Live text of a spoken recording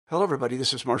Hello, everybody.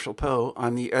 This is Marshall Poe.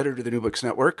 I'm the editor of the New Books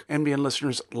Network. NBN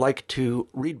listeners like to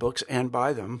read books and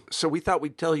buy them. So we thought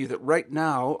we'd tell you that right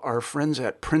now, our friends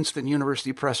at Princeton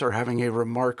University Press are having a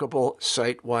remarkable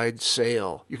site-wide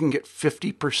sale. You can get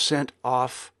 50%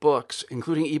 off books,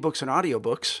 including ebooks and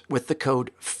audiobooks, with the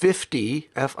code 50,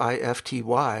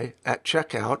 F-I-F-T-Y, at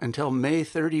checkout until May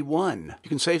 31. You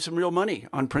can save some real money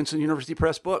on Princeton University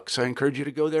Press books. I encourage you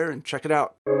to go there and check it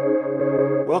out.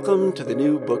 Welcome to the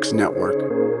New Books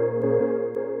Network.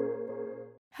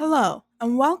 Hello,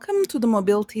 and welcome to the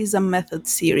Mobilities and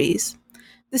Methods series.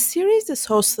 The series is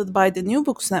hosted by the New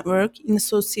Books Network in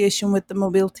association with the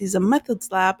Mobilities and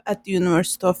Methods Lab at the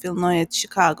University of Illinois at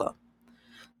Chicago.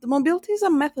 The Mobilities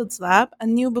and Methods Lab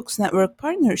and New Books Network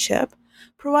partnership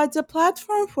provides a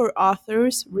platform for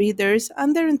authors, readers,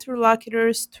 and their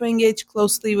interlocutors to engage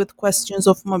closely with questions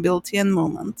of mobility and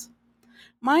movement.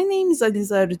 My name is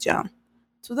Alize Arıcan.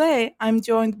 Today, I'm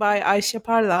joined by Ayşe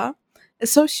Parla,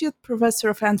 Associate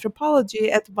Professor of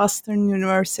Anthropology at Boston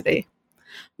University.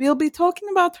 We'll be talking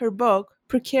about her book,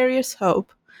 Precarious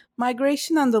Hope: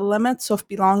 Migration and the Limits of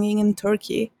Belonging in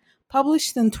Turkey,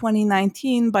 published in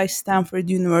 2019 by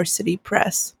Stanford University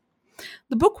Press.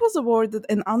 The book was awarded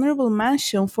an honorable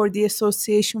mention for the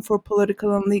Association for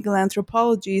Political and Legal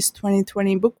Anthropology's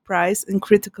 2020 Book Prize in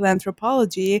Critical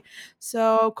Anthropology.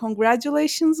 So,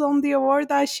 congratulations on the award,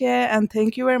 Ayşe, and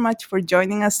thank you very much for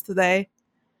joining us today.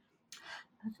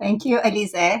 Thank you,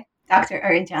 Alize, Dr.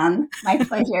 Arıcan. My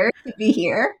pleasure to be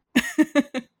here.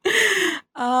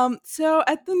 So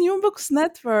at the New Books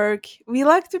Network, we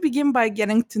like to begin by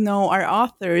getting to know our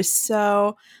authors.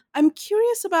 So I'm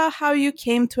curious about how you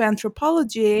came to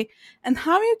anthropology and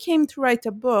how you came to write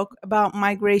a book about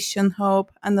migration,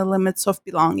 hope, and the limits of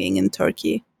belonging in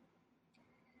Turkey.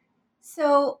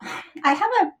 So I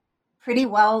have a pretty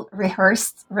well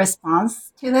rehearsed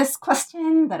response to this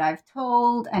question that I've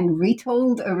told and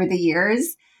retold over the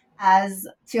years as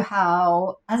to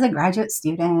how, as a graduate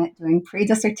student doing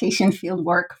pre-dissertation field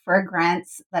work for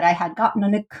grants, that I had gotten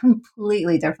on a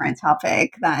completely different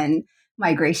topic than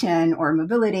migration or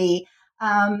mobility.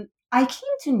 I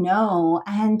came to know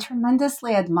and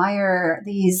tremendously admire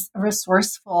these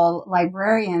resourceful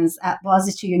librarians at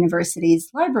Boğaziçi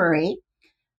University's library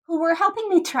who were helping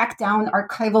me track down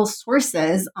archival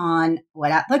sources on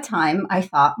what at the time I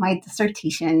thought my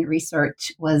dissertation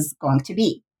research was going to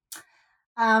be.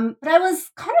 But I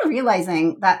was kind of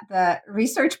realizing that the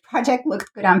research project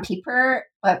looked good on paper,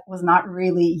 but was not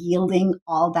really yielding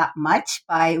all that much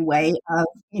by way of,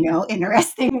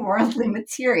 interesting worldly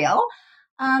material.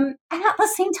 And at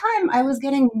the same time, I was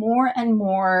getting more and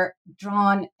more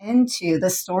drawn into the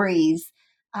stories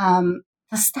the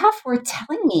staff were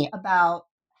telling me about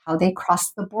how they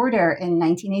crossed the border in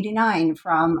 1989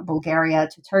 from Bulgaria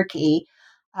to Turkey,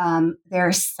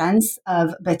 their sense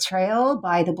of betrayal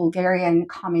by the Bulgarian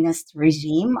communist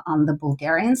regime on the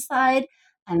Bulgarian side,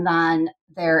 and then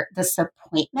their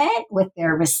disappointment with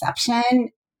their reception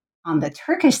on the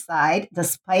Turkish side,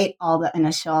 despite all the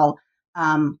initial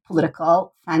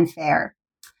political fanfare.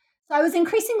 So I was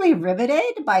increasingly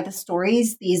riveted by the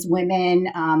stories these women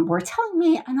were telling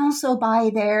me, and also by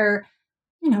their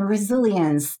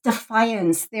resilience,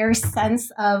 defiance, their sense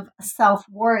of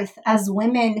self-worth as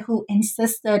women who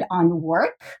insisted on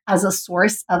work as a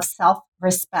source of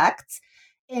self-respect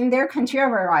in their country of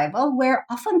arrival, where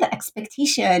often the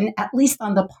expectation, at least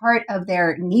on the part of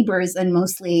their neighbors and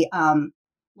mostly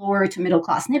lower to middle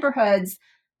class neighborhoods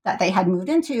that they had moved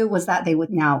into, was that they would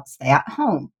now stay at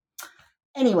home.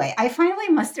 Anyway, I finally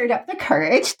mustered up the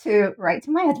courage to write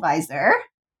to my advisor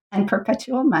and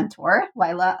perpetual mentor,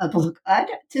 Laila Abulukad,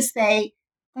 to say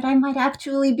that I might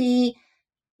actually be,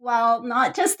 well,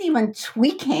 not just even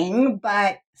tweaking,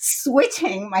 but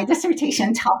switching my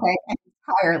dissertation topic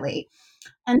entirely.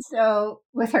 And so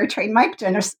with her trademark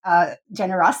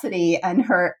generosity and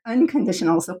her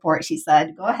unconditional support, she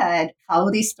said, go ahead,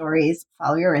 follow these stories,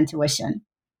 follow your intuition.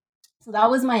 So that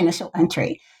was my initial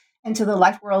entry into the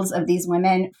life worlds of these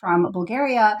women from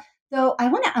Bulgaria. Though I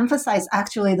want to emphasize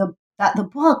actually that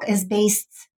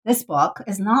this book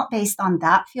is not based on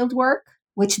that field work,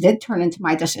 which did turn into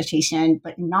my dissertation,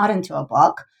 but not into a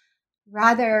book.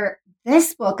 Rather,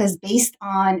 this book is based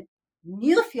on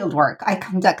new field work I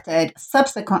conducted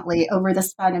subsequently over the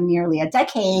span of nearly a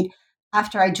decade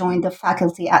after I joined the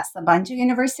faculty at Sabancı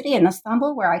University in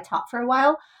Istanbul, where I taught for a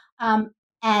while,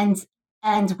 and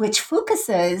which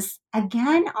focuses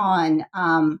again on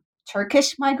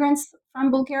Turkish migrants from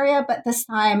Bulgaria, but this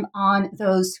time on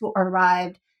those who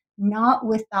arrived not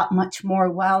with that much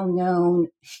more well-known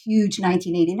huge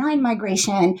 1989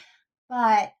 migration,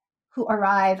 but who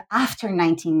arrive after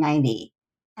 1990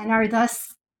 and are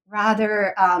thus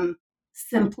rather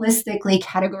simplistically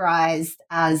categorized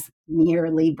as mere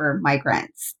labor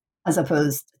migrants, as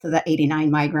opposed to the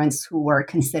 89 migrants who were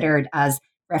considered as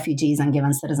refugees and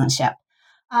given citizenship.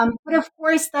 But of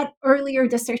course, that earlier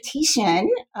dissertation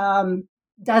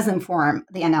does inform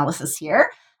the analysis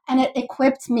here. And it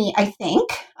equipped me, I think,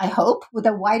 I hope, with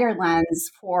a wider lens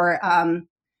for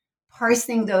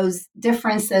parsing those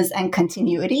differences and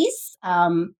continuities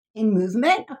in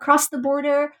movement across the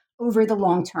border over the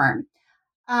long term.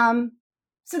 Um,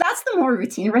 so that's the more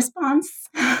routine response,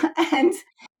 and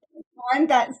one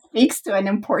that speaks to an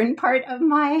important part of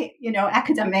my,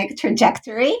 academic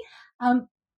trajectory.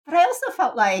 But I also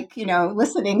felt like,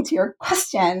 listening to your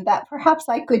question, that perhaps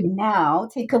I could now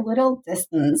take a little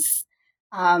distance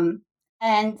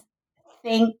and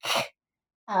think,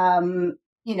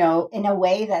 in a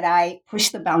way that I push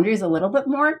the boundaries a little bit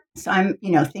more. So I'm,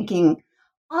 thinking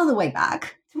all the way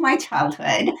back to my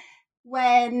childhood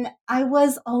when I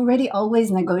was already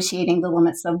always negotiating the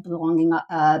limits of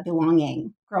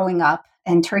belonging growing up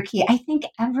in Turkey. I think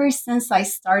ever since I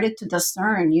started to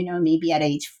discern, maybe at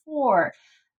age 4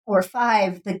 or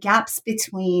 5, the gaps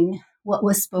between what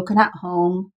was spoken at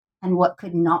home and what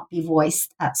could not be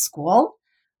voiced at school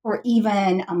or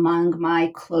even among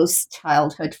my close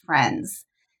childhood friends.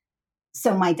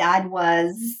 So my dad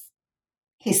was,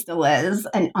 he still is,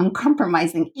 an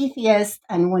uncompromising atheist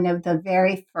and one of the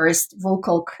very first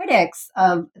vocal critics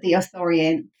of the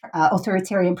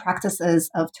authoritarian practices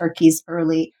of Turkey's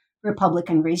early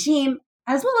republican regime,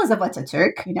 as well as of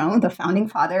Ataturk, the founding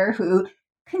father, who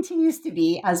continues to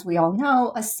be, as we all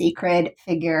know, a sacred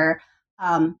figure.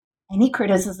 Any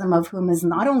criticism of whom is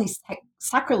not only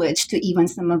sacrilege to even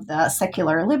some of the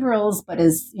secular liberals, but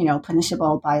is,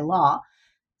 punishable by law.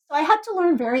 So I had to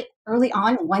learn very early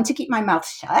on when to keep my mouth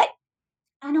shut.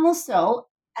 And also,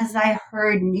 as I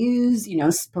heard news,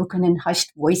 spoken in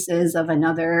hushed voices of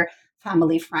another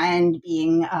family friend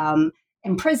being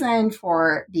imprisoned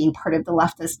for being part of the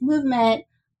leftist movement,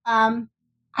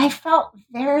 I felt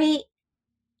very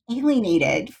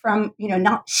alienated from,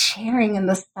 not sharing in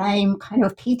the same kind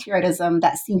of patriotism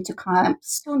that seemed to come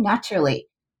so naturally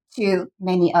to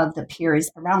many of the peers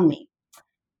around me.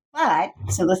 But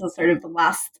so this is sort of the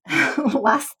last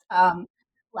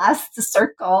last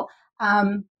circle.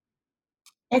 Um,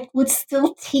 it would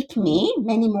still take me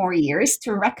many more years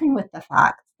to reckon with the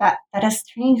fact that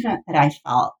estrangement that I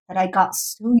felt, that I got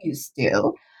so used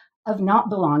to, of not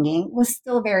belonging, was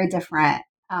still very different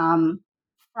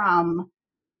from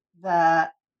the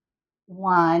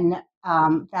one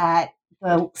that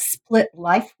the split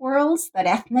life worlds that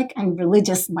ethnic and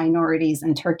religious minorities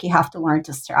in Turkey have to learn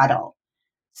to straddle.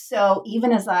 So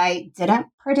even as I didn't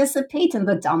participate in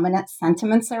the dominant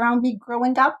sentiments around me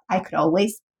growing up, I could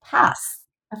always pass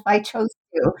if I chose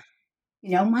to.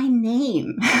 My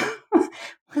name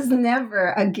was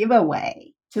never a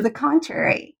giveaway. To the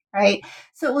contrary, right?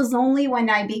 So it was only when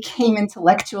I became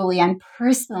intellectually and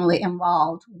personally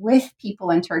involved with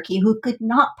people in Turkey who could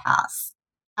not pass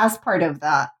as part of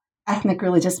the ethnic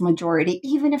religious majority,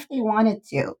 even if they wanted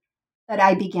to, that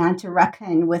I began to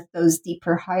reckon with those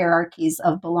deeper hierarchies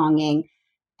of belonging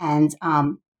and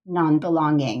non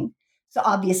belonging. So,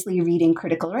 obviously, reading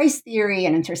critical race theory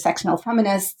and intersectional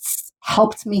feminists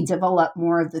helped me develop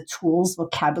more of the tools,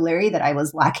 vocabulary that I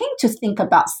was lacking to think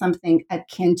about something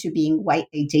akin to being white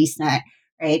adjacent,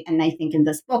 right? And I think in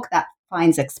this book that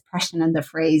finds expression in the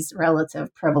phrase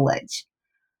relative privilege.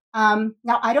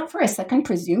 Now, I don't for a second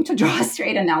presume to draw a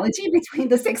straight analogy between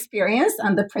this experience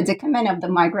and the predicament of the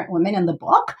migrant women in the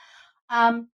book.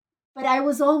 Um, but I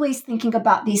was always thinking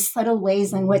about these subtle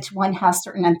ways in which one has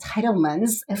certain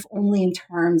entitlements, if only in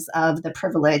terms of the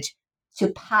privilege to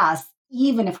pass,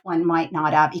 even if one might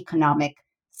not have economic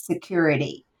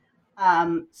security.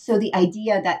 So the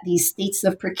idea that these states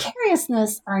of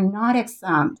precariousness are not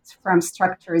exempt from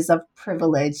structures of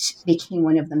privilege became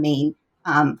one of the main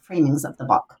framings of the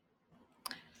book.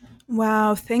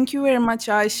 Wow, thank you very much,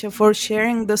 Aisha, for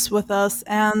sharing this with us.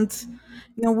 And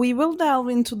we will delve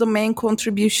into the main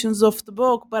contributions of the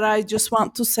book, but I just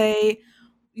want to say,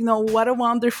 what a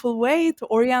wonderful way to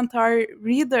orient our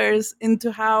readers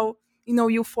into how,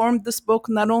 you formed this book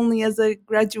not only as a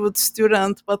graduate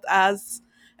student, but as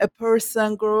a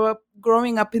person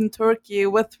growing up in Turkey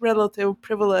with relative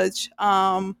privilege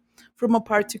from a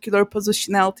particular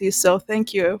positionality. So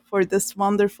thank you for this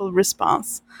wonderful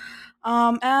response.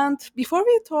 And before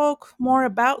we talk more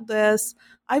about this,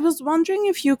 I was wondering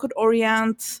if you could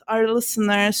orient our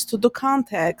listeners to the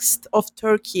context of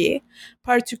Turkey,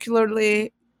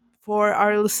 particularly for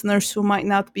our listeners who might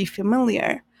not be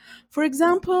familiar. For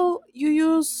example, you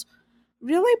use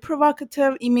Really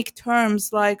provocative immic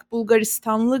terms like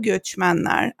Bulgaristanlı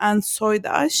göçmenler and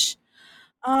soydaş.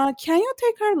 Can you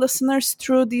take our listeners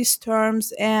through these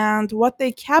terms and what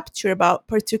they capture about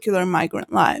particular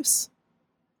migrant lives?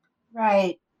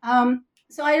 Right.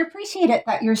 So I appreciate it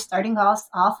that you're starting us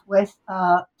off with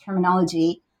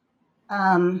terminology,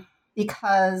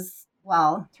 because,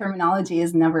 well, terminology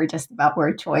is never just about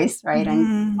word choice, right? And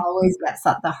Mhm. always gets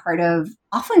at the heart of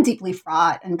often deeply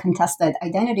fraught and contested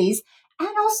identities, and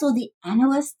also the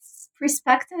analyst's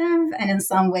perspective, and in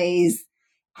some ways,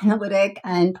 analytic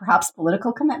and perhaps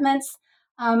political commitments.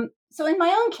 So, in my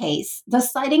own case,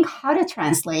 deciding how to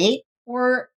translate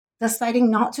or deciding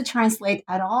not to translate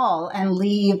at all and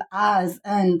leave as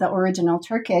in the original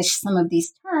Turkish some of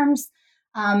these terms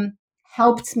um,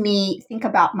 helped me think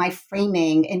about my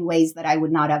framing in ways that I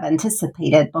would not have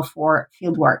anticipated before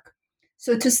fieldwork.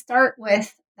 So, to start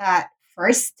with that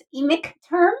first emic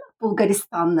term,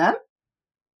 Bulgaristanlı,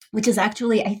 which is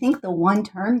actually, I think, the one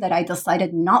term that I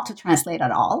decided not to translate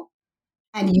at all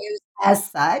and use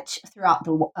as such throughout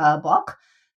the book.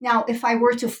 Now, if I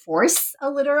were to force a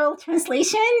literal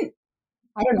translation,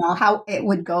 I don't know how it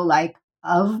would go, like,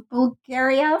 of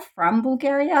Bulgaria, from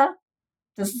Bulgaria.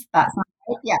 Does that sound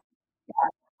right?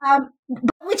 Yeah.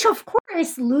 Which, of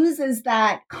course, loses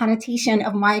that connotation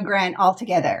of migrant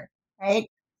altogether, right?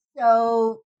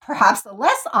 So perhaps a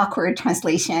less awkward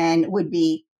translation would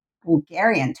be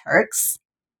Bulgarian Turks,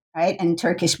 right? And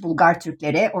Turkish Bulgar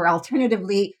Türkleri, or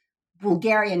alternatively,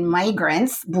 Bulgarian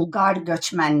migrants, Bulgar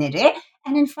göçmenleri.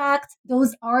 And in fact,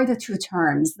 those are the two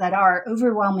terms that are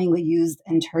overwhelmingly used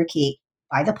in Turkey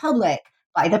by the public,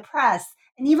 by the press,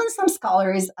 and even some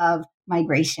scholars of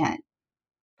migration.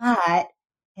 But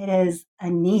it is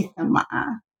anathema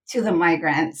to the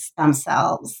migrants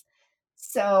themselves.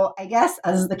 So I guess,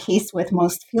 as is the case with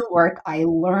most fieldwork, I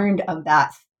learned of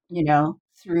that,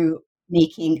 through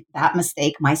making that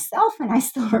mistake myself. And I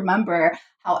still remember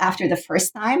how, after the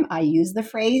first time I used the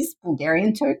phrase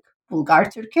Bulgarian Turk, Bulgar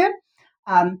Türkü,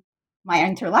 um, my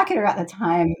interlocutor at the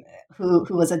time, who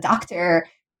was a doctor,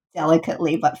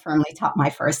 delicately but firmly taught my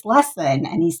first lesson.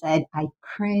 And he said, I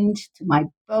cringe to my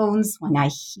bones when I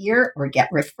hear or get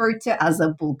referred to as a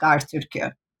Bulgar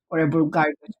Türkü, or a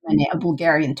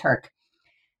Bulgarian Turk.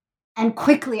 And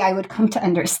quickly I would come to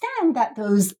understand that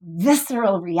those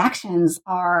visceral reactions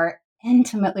are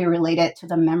intimately related to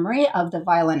the memory of the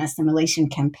violent assimilation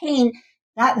campaign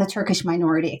that the Turkish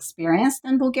minority experienced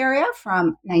in Bulgaria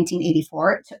from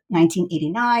 1984 to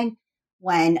 1989,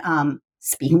 when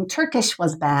speaking Turkish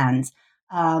was banned,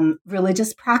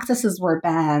 religious practices were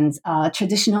banned,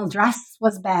 traditional dress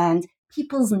was banned,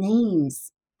 people's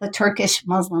names, the Turkish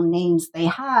Muslim names they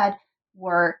had,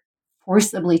 were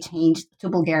forcibly changed to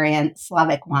Bulgarian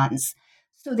Slavic ones.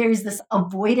 So there's this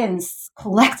avoidance,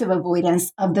 collective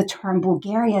avoidance of the term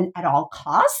Bulgarian at all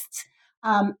costs.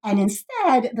 And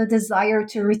instead, the desire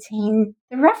to retain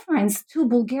the reference to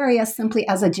Bulgaria simply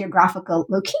as a geographical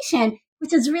location,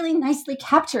 which is really nicely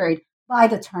captured by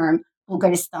the term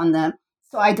Bulgaristanlı.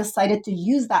 So I decided to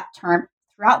use that term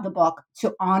throughout the book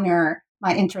to honor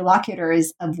my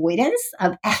interlocutor's avoidance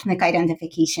of ethnic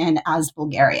identification as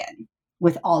Bulgarian,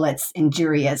 with all its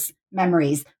injurious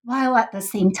memories, while at the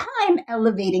same time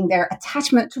elevating their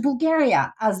attachment to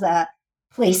Bulgaria as a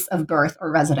place of birth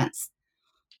or residence.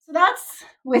 So that's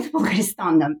with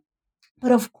Bulgaristan.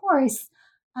 But of course,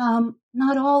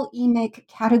 not all emic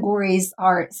categories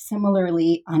are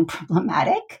similarly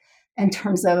unproblematic in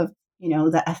terms of,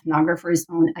 the ethnographer's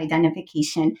own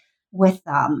identification with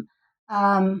them.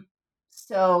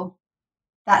 So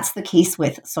that's the case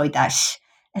with soydaş.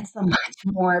 It's a much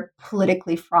more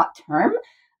politically fraught term.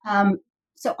 Um,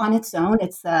 so on its own,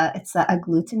 it's a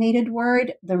agglutinated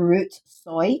word. The root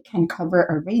soy can cover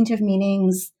a range of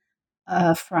meanings,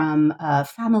 from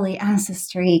family,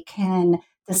 ancestry, kin,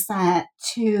 descent,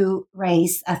 to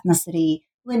race, ethnicity,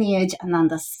 lineage, and then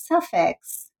the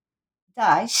suffix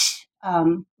dash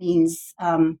means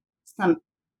some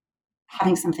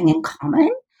having something in common.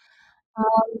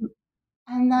 Um,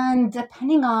 and then,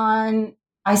 depending on,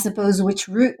 I suppose, which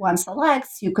route one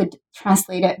selects, you could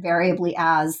translate it variably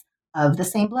as of the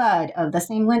same blood, of the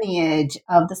same lineage,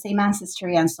 of the same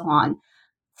ancestry, and so on.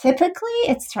 Typically,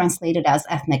 it's translated as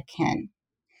ethnic kin.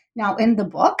 Now, in the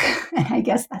book, and I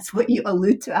guess that's what you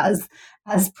allude to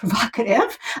as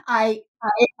provocative, I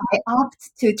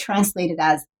opt to translate it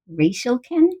as racial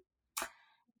kin.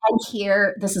 And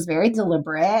here, this is very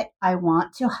deliberate. I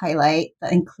want to highlight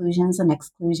the inclusions and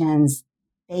exclusions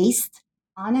based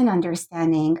on an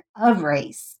understanding of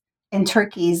race in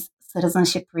Turkey's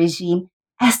citizenship regime,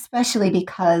 especially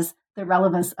because the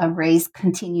relevance of race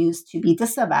continues to be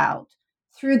disavowed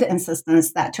through the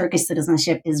insistence that Turkish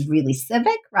citizenship is really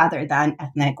civic rather than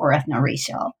ethnic or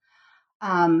ethno-racial.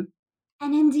 And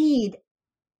indeed,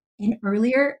 in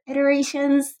earlier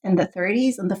iterations in the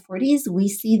 30s and the 40s, we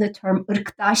see the term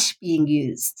ırktaş being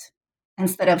used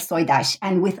instead of soydaş.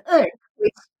 And with ırk,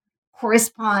 which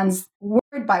corresponds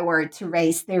word by word to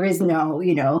race, there is no,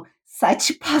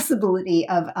 such possibility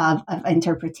of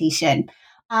interpretation.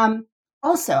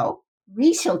 Also,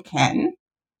 racial kin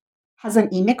has an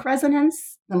emic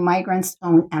resonance, the migrants'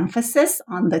 own emphasis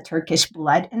on the Turkish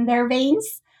blood in their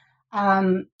veins.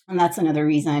 And that's another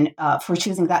reason for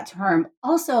choosing that term.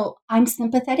 Also, I'm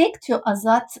sympathetic to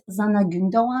Azat Zana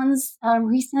Gündoğan's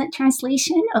recent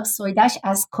translation of soydaş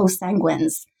as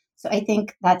co-sanguines. So I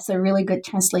think that's a really good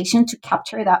translation to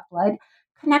capture that blood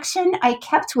connection. I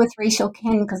kept with racial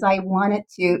kin because I wanted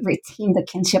to retain the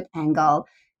kinship angle,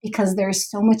 because there's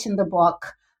so much in the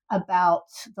book about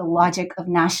the logic of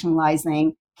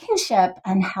nationalizing kinship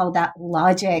and how that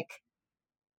logic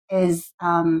is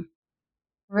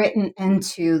written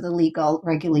into the legal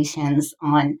regulations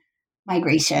on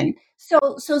migration. So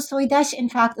soydaş, in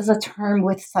fact, is a term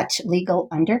with such legal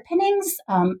underpinnings.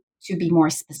 To be more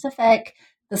specific,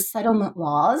 the settlement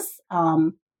laws,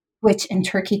 which in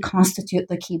Turkey constitute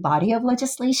the key body of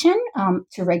legislation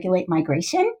to regulate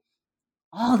migration,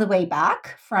 all the way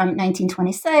back from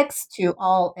 1926 to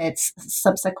all its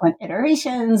subsequent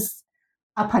iterations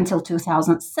up until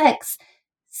 2006,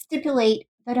 stipulate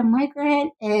that a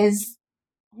migrant is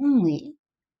only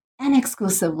and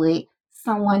exclusively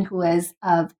someone who is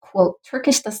of, quote,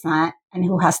 Turkish descent and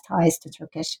who has ties to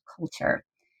Turkish culture,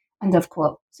 end of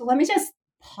quote. So let me just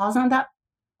pause on that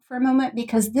for a moment,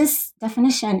 because this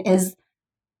definition is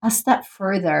a step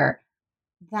further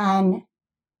than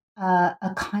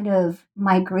a kind of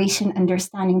migration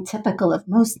understanding typical of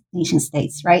most nation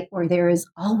states, right? Where there is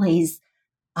always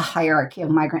a hierarchy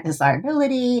of migrant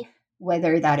desirability,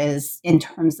 whether that is in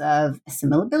terms of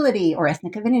assimilability or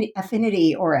ethnic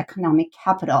affinity or economic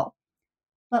capital.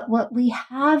 But what we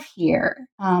have here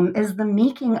is the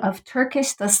making of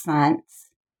Turkish descent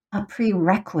a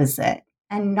prerequisite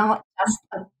and not just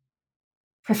a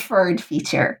preferred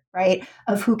feature, right,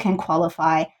 of who can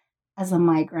qualify as a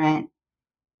migrant.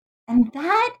 And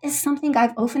that is something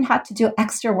I've often had to do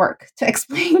extra work to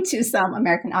explain to some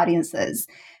American audiences,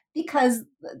 because,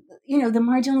 the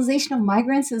marginalization of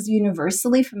migrants is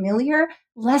universally familiar.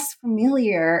 Less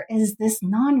familiar is this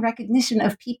non-recognition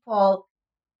of people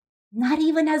not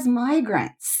even as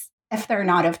migrants if they're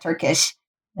not of Turkish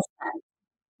descent,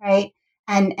 right?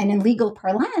 And in legal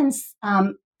parlance,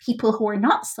 people who are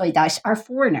not soydaş are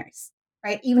foreigners,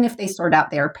 right? Even if they sort out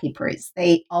their papers,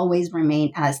 they always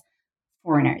remain as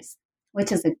foreigners,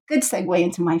 which is a good segue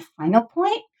into my final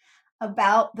point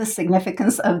about the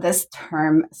significance of this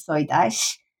term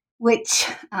soydaş, which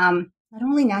not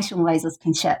only nationalizes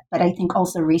kinship, but I think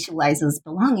also racializes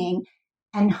belonging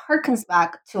and harkens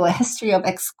back to a history of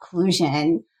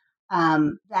exclusion,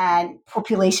 that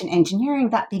population engineering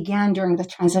that began during the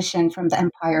transition from the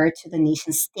empire to the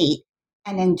nation state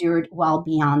and endured well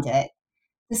beyond it.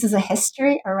 This is a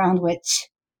history around which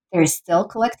there is still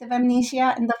collective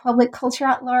amnesia in the public culture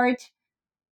at large.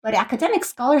 But academic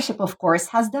scholarship, of course,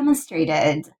 has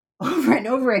demonstrated over and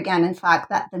over again, in fact,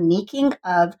 that the making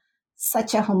of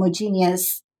such a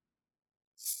homogeneous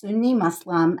Sunni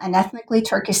Muslim and ethnically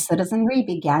Turkish citizenry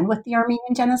began with the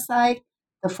Armenian genocide,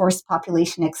 the forced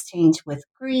population exchange with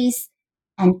Greece,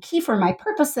 and key for my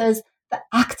purposes, the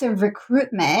active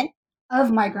recruitment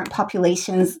of migrant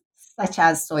populations such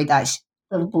as soydaş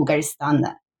of Bulgaristan,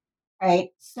 right?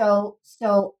 So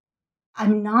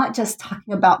I'm not just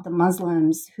talking about the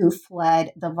Muslims who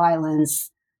fled the violence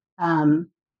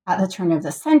at the turn of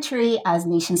the century as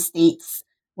nation states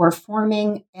were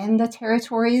forming in the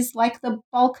territories like the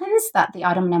Balkans that the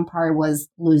Ottoman Empire was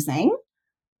losing.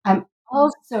 I'm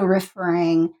also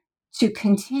referring to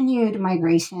continued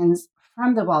migrations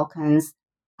from the Balkans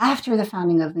after the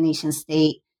founding of the nation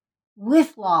state,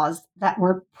 with laws that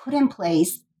were put in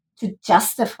place to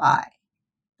justify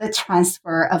the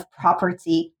transfer of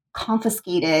property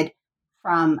confiscated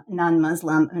from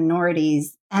non-Muslim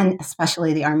minorities, and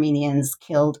especially the Armenians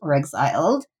killed or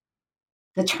exiled,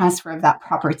 the transfer of that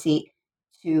property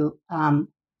to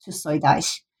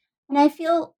soydaş. And I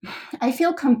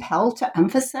feel compelled to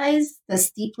emphasize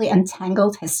this deeply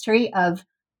entangled history of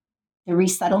the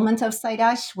resettlement of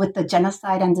soydaş with the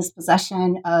genocide and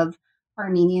dispossession of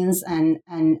Armenians and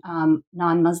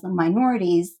non-Muslim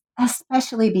minorities,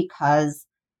 especially because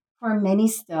for many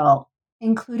still,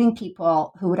 including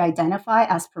people who would identify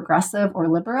as progressive or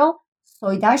liberal,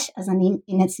 soydaş,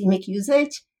 in its emic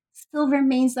usage, still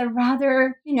remains a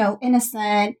rather,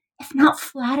 innocent if not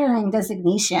flattering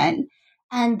designation,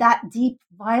 and that deep,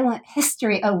 violent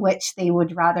history of which they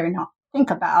would rather not think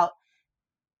about.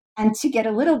 And to get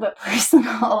a little bit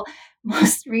personal,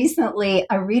 most recently,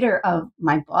 a reader of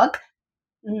my book,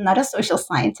 not a social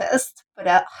scientist, but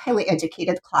a highly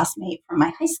educated classmate from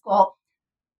my high school,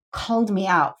 called me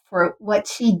out for what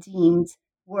she deemed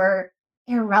were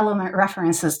irrelevant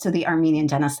references to the Armenian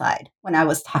genocide when I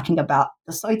was talking about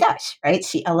the Soydash, right?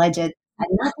 She alleged it had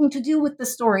nothing to do with the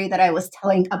story that I was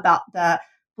telling about the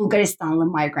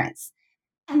Bulgaristan migrants.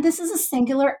 And this is a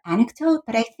singular anecdote,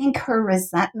 but I think her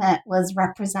resentment was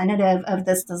representative of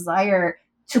this desire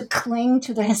to cling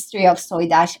to the history of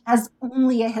Soydash as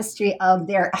only a history of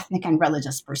their ethnic and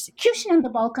religious persecution in the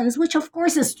Balkans, which of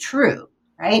course is true,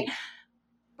 right?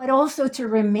 But also to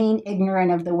remain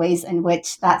ignorant of the ways in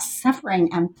which that suffering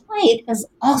and plight is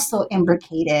also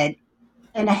imbricated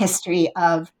in a history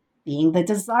of being the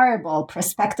desirable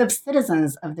prospective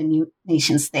citizens of the new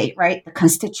nation state, right? The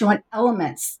constituent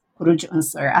elements, Huruj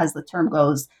Unsur, as the term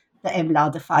goes, the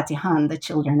Evlad Fatihan, the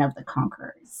children of the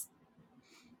conquerors.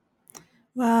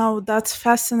 Wow, that's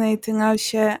fascinating,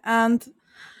 Aisha. And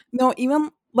even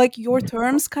like your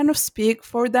terms kind of speak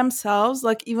for themselves.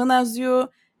 Like even as you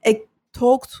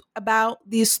talked about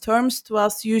these terms to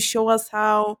us, you show us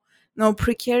how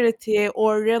precarity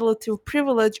or relative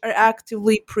privilege are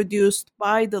actively produced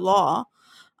by the law,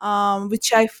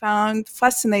 which I found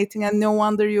fascinating, and no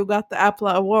wonder you got the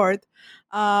APLA award.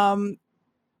 Um,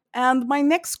 and my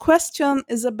next question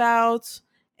is about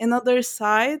another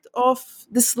side of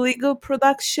this legal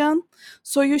production.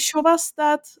 So you show us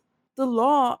that the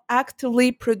law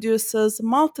actively produces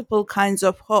multiple kinds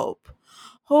of hope.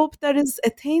 Hope that is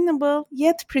attainable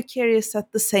yet precarious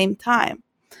at the same time.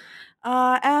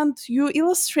 And you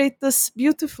illustrate this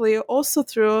beautifully also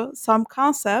through some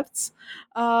concepts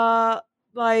uh,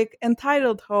 like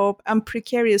entitled hope and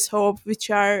precarious hope, which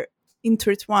are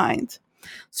intertwined.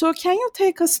 So, can you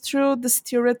take us through this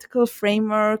theoretical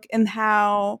framework and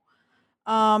how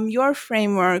your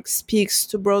framework speaks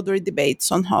to broader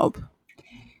debates on hope?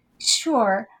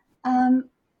 Sure. Um,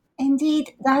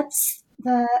 Indeed, that's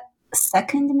the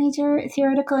second major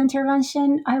theoretical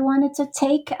intervention I wanted to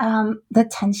take. The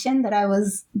tension that I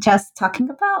was just talking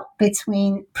about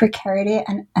between precarity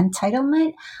and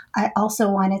entitlement. I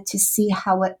also wanted to see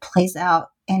how it plays out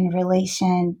in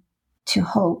relation to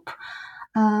hope,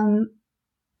 um,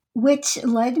 which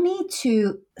led me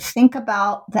to think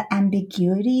about the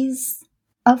ambiguities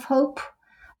of hope,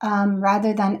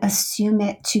 rather than assume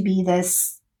it to be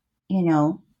this,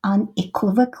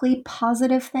 unequivocally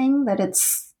positive thing that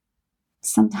it's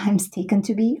sometimes taken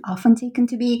to be, often taken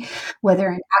to be, whether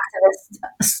in activist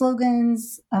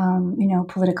slogans,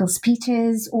 political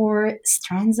speeches, or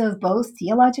strands of both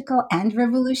theological and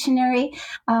revolutionary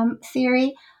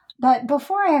theory. But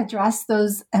before I address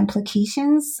those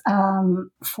implications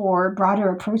for broader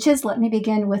approaches, let me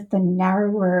begin with the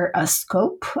narrower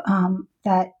scope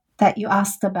that you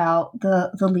asked about,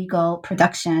 the legal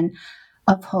production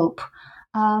of hope.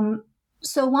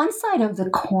 So one side of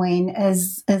the coin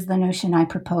is the notion I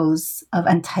propose of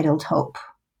entitled hope,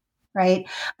 right?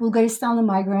 Bulgaristan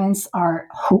migrants are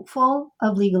hopeful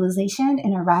of legalization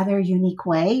in a rather unique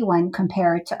way when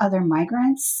compared to other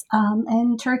migrants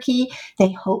in Turkey.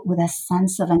 They hope with a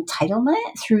sense of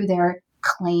entitlement through their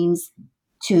claims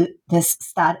to this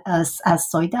status as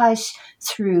Soydash,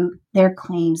 through their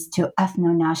claims to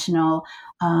ethno-national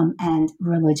and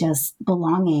religious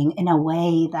belonging, in a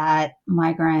way that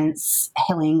migrants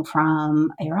hailing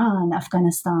from Iran,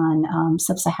 Afghanistan,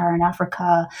 sub-Saharan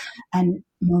Africa, and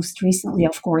most recently,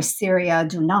 of course, Syria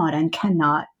do not and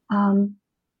cannot.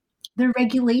 The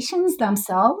regulations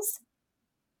themselves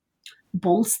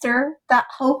bolster that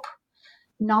hope,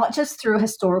 not just through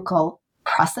historical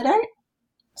precedent.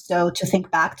 So to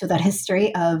think back to that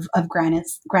history of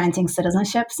granting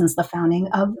citizenship since the founding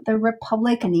of the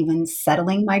republic, and even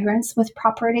settling migrants with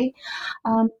property,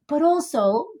 but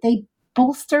also they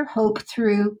bolster hope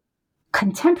through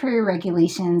contemporary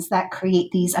regulations that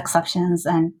create these exceptions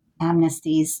and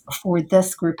amnesties for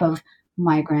this group of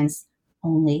migrants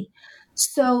only.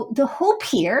 So the hope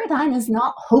here then is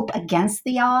not hope against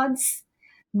the odds,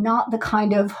 not the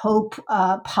kind of hope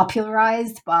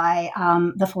popularized by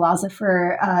the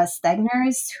philosopher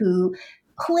Stegners, who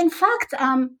in fact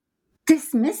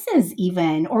dismisses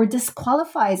even or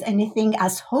disqualifies anything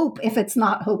as hope if it's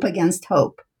not hope against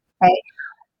hope, right?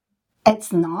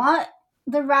 It's not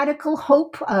the radical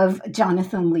hope of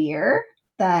Jonathan Lear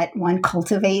that one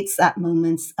cultivates at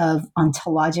moments of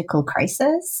ontological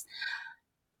crisis.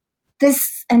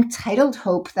 This entitled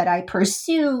hope that I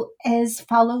pursue is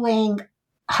following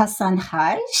Hassan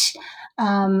Haj,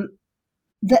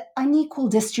 the unequal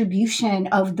distribution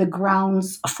of the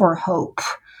grounds for hope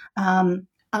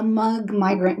among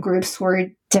migrant groups who are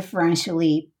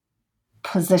differentially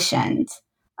positioned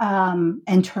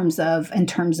in terms of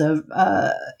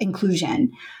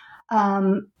inclusion.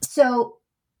 So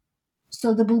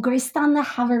the Bulgaristani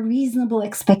have a reasonable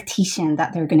expectation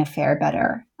that they're going to fare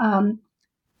better.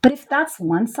 But if that's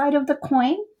one side of the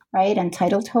coin, right,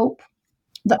 entitled hope,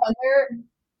 the other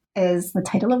is the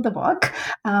title of the book,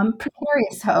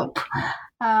 Precarious Hope.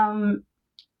 And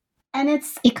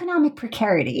it's economic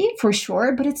precarity for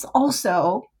sure, but it's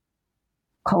also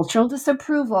cultural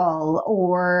disapproval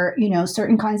or,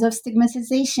 certain kinds of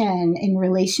stigmatization in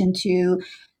relation to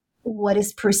what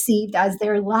is perceived as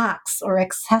their lacks or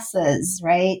excesses,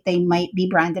 right? They might be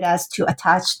branded as too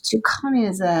attached to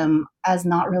communism, as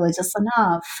not religious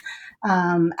enough,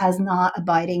 as not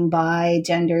abiding by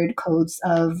gendered codes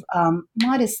of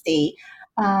modesty.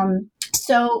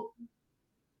 So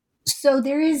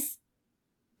there is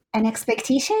an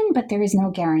expectation, but there is no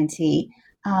guarantee.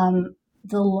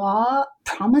 The law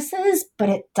promises, but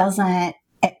it doesn't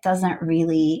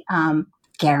really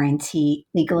guarantee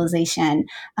legalization.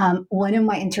 One of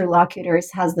my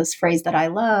interlocutors has this phrase that I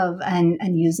love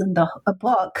and use in the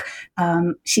book.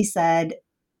 She said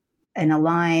in a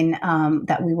line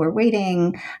that we were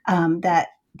waiting, that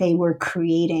they were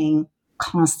creating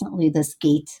constantly this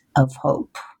gate of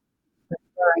hope,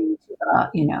 referring to the,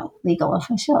 legal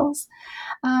officials.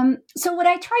 So what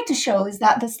I tried to show is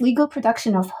that this legal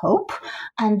production of hope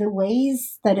and the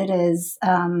ways that it is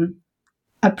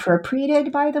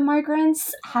appropriated by the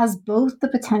migrants has both the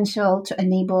potential to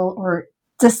enable or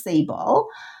disable,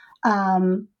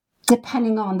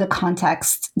 depending on the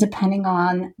context, depending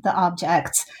on the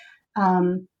object.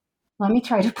 Let me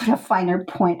try to put a finer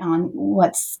point on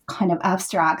what's kind of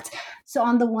abstract. So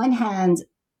on the one hand,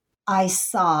 I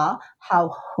saw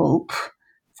how hope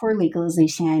for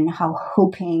legalization, how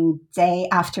hoping day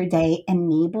after day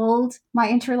enabled my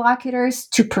interlocutors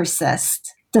to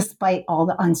persist despite all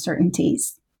the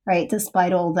uncertainties, right?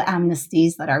 Despite all the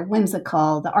amnesties that are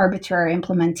whimsical, the arbitrary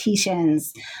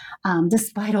implementations,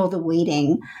 despite all the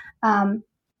waiting.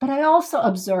 But I also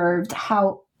observed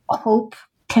how hope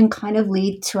can kind of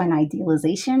lead to an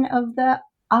idealization of the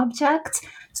object.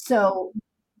 So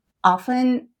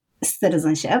often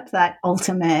citizenship, that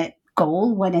ultimate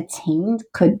goal, when attained,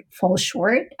 could fall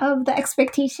short of the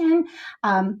expectation.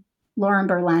 Lauren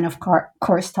Berlant, of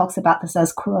course, talks about this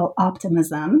as cruel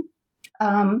optimism.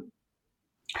 And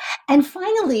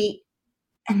finally,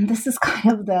 and this is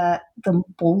kind of the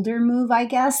bolder move, I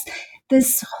guess,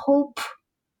 this hope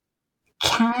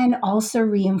can also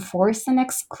reinforce an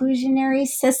exclusionary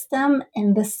system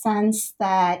in the sense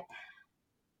that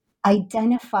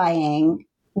identifying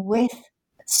with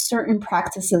certain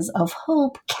practices of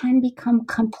hope can become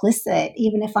complicit,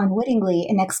 even if unwittingly,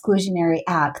 in exclusionary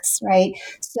acts, right?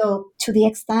 So to the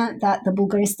extent that the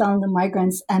Bulgaristan, the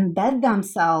migrants embed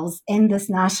themselves in this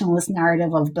nationalist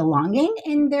narrative of belonging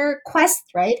in their quest,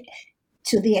 right?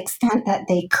 To the extent that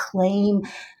they claim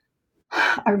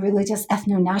a religious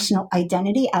ethno-national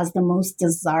identity as the most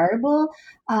desirable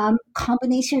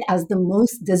combination, as the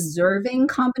most deserving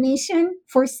combination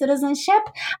for citizenship,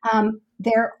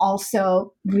 they're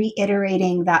also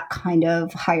reiterating that kind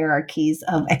of hierarchies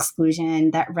of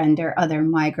exclusion that render other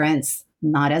migrants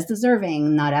not as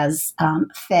deserving, not as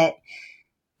fit.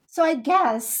 So I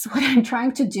guess what I'm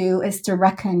trying to do is to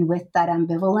reckon with that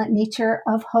ambivalent nature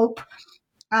of hope.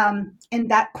 In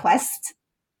that quest,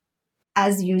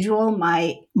 as usual,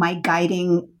 my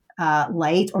guiding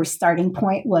light or starting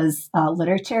point was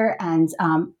literature, and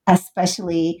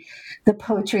especially the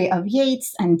poetry of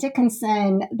Yeats and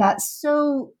Dickinson that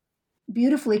so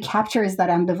beautifully captures that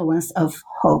ambivalence of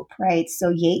hope, right? So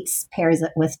Yeats pairs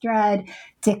it with dread,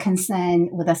 Dickinson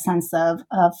with a sense of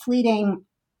fleeting.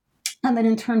 And then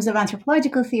in terms of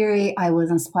anthropological theory, I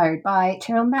was inspired by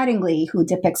Cheryl Mattingly, who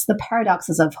depicts the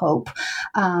paradoxes of hope.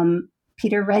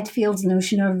 Peter Redfield's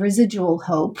notion of residual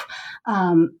hope,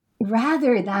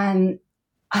 rather than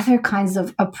other kinds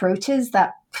of approaches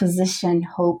that position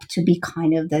hope to be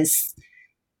kind of this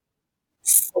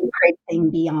sacred thing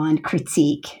beyond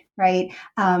critique, right?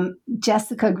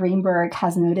 Jessica Greenberg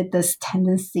has noted this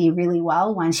tendency really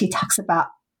well when she talks about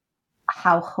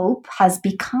how hope has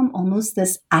become almost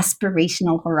this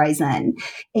aspirational horizon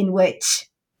in which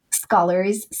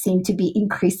scholars seem to be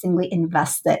increasingly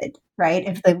invested, right?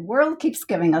 If the world keeps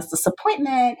giving us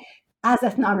disappointment, as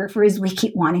ethnographers, we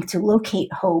keep wanting to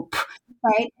locate hope,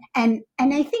 right? And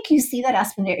I think you see that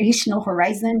aspirational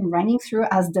horizon running through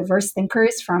as diverse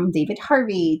thinkers from David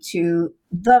Harvey to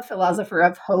the philosopher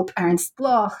of hope, Ernst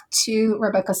Bloch, to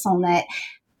Rebecca Solnit.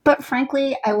 But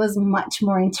frankly, I was much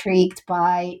more intrigued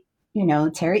by,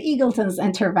 Terry Eagleton's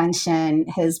intervention,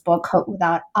 his book Hope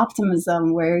Without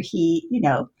Optimism, where he,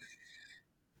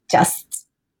 just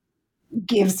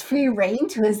gives free rein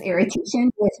to his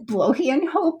irritation with Blochian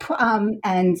hope,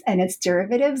 and its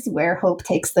derivatives, where hope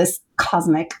takes this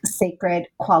cosmic sacred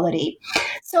quality.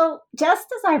 So just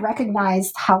as I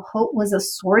recognized how hope was a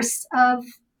source of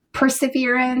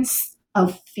perseverance,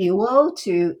 of fuel,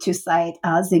 to cite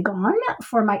Zigon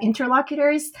for my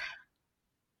interlocutors,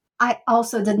 I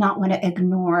also did not want to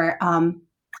ignore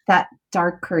that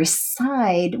darker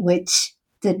side, which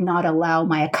did not allow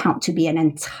my account to be an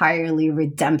entirely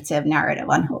redemptive narrative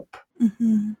on hope.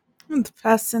 Mm-hmm.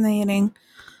 Fascinating.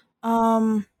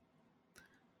 Um,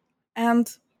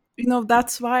 and,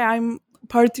 that's why I'm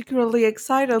particularly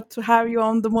excited to have you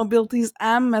on the Mobilities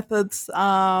and Methods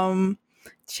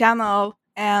channel.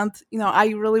 And, I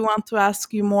really want to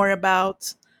ask you more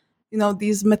about,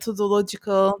 these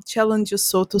methodological challenges,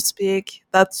 so to speak,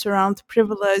 that surround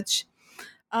privilege.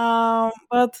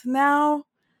 But now,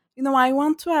 I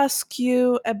want to ask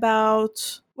you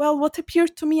about, well, what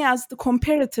appeared to me as the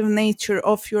comparative nature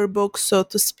of your book, so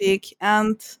to speak.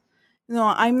 And,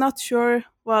 I'm not sure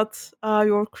what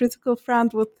your critical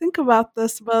friend would think about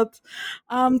this, but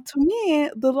to me,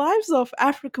 the lives of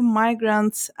African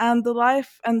migrants and the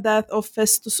life and death of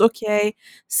Festus Oke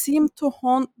seem to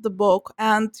haunt the book.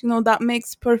 And, that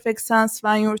makes perfect sense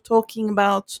when you're talking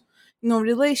about,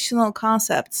 relational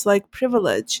concepts like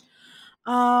privilege.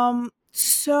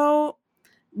 So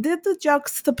did the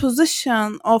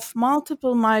juxtaposition of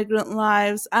multiple migrant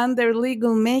lives and their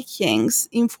legal makings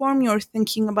inform your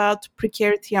thinking about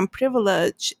precarity and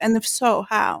privilege? And if so,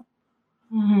 how?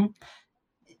 Mm-hmm.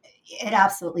 It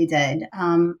absolutely did.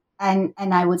 And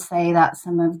I would say that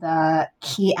some of the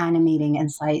key animating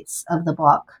insights of the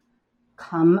book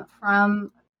come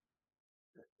from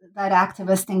that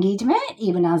activist engagement,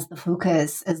 even as the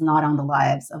focus is not on the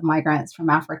lives of migrants from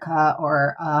Africa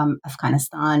or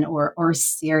Afghanistan or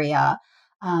Syria.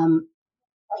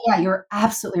 Yeah, you're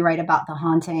absolutely right about the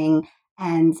haunting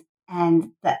and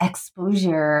the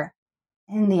exposure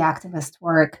in the activist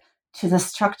work to the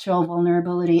structural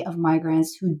vulnerability of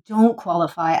migrants who don't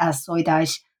qualify as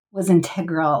Soidash was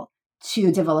integral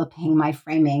to developing my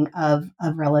framing of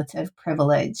relative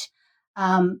privilege.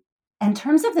 Um, in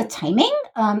terms of the timing,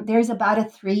 there's about a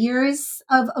 3 years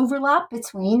of overlap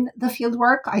between the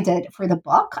fieldwork I did for the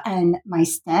book and my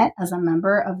stint as a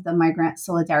member of the Migrant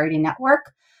Solidarity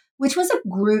Network, which was a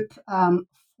group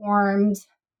formed,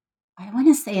 I want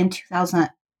to say, in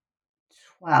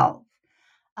 2012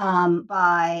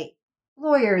 by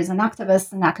lawyers and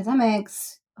activists and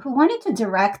academics who wanted to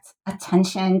direct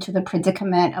attention to the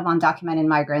predicament of undocumented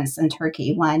migrants in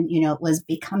Turkey when, it was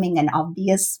becoming an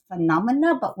obvious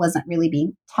phenomena, but wasn't really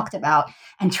being talked about.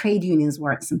 And trade unions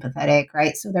weren't sympathetic,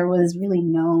 right? So there was really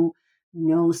no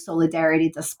solidarity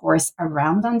discourse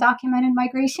around undocumented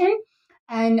migration.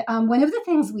 And one of the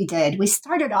things we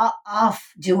started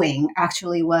off doing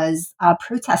actually was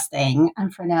protesting in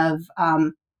front of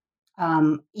a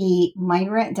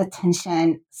migrant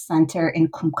detention center in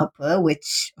Kumkapı,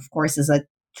 which of course is a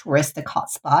touristic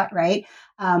hotspot, right?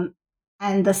 And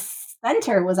the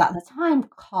center was at the time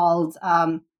called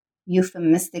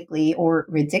euphemistically or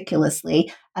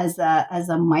ridiculously as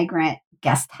a migrant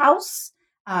guest house.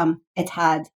 It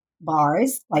had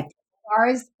bars, like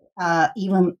bars.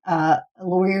 Even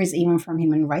lawyers, even from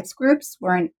human rights groups,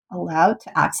 weren't allowed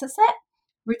to access it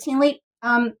routinely.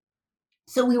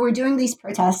 So we were doing these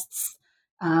protests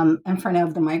in front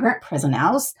of the migrant prison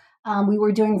house. We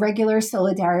were doing regular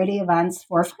solidarity events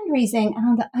for fundraising.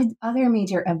 And the other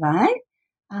major event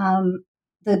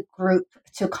the group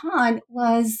took on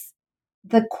was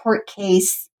the court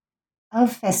case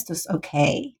of Festus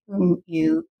Oke, whom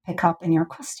you pick up in your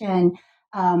question,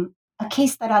 a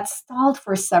case that had stalled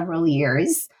for several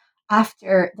years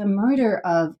after the murder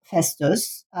of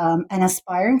Festus, an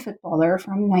aspiring footballer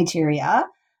from Nigeria,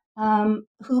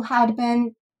 who had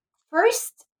been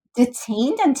first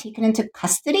detained and taken into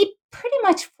custody pretty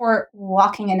much for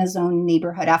walking in his own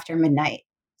neighborhood after midnight.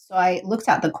 So I looked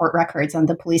at the court records and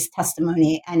the police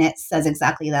testimony, and it says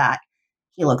exactly that.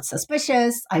 He looked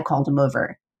suspicious. I called him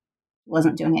over. He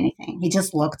wasn't doing anything. He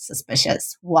just looked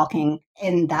suspicious walking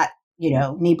in that,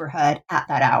 neighborhood at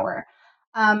that hour.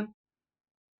 And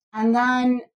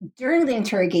then during the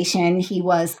interrogation, he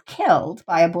was killed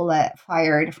by a bullet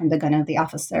fired from the gun of the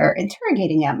officer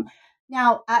interrogating him.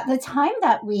 Now, at the time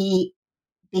that we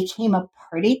became a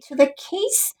party to the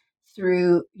case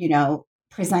through,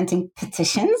 presenting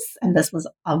petitions, and this was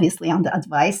obviously on the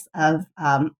advice of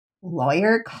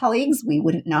lawyer colleagues. We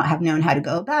would not have known how to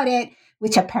go about it,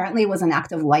 which apparently was an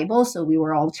act of libel. So we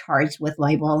were all charged with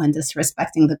libel and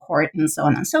disrespecting the court and so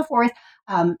on and so forth,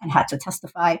 and had to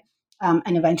testify,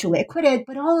 and eventually acquitted.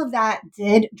 But all of that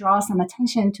did draw some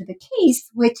attention to the case,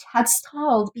 which had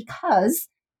stalled because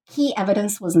key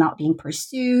evidence was not being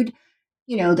pursued.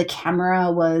 The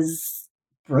camera was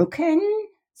broken.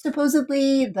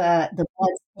 Supposedly, the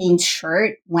blood-stained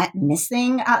shirt went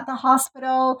missing at the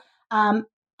hospital,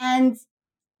 and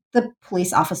the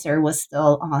police officer was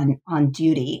still on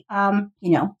duty.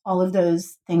 All of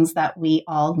those things that we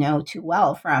all know too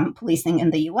well from policing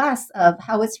in the U.S. of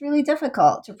how it's really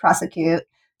difficult to prosecute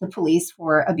the police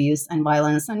for abuse and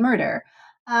violence and murder.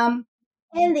 In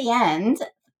the end,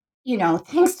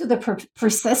 thanks to the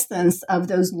persistence of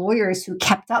those lawyers who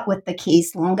kept up with the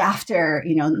case long after,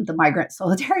 the Migrant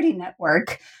Solidarity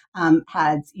Network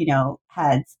had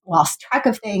lost track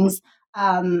of things,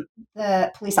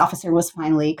 the police officer was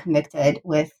finally convicted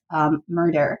with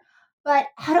murder. But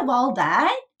out of all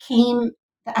that came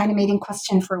the animating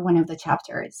question for one of the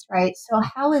chapters, right? So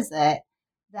how is it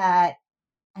that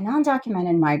an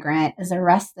undocumented migrant is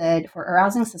arrested for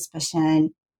arousing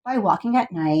suspicion by walking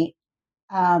at night,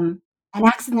 and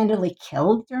accidentally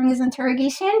killed during his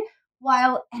interrogation,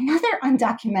 while another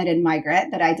undocumented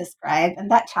migrant that I described in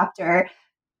that chapter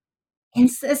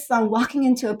insists on walking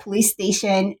into a police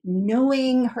station,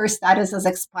 knowing her status has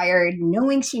expired,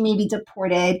 knowing she may be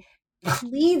deported,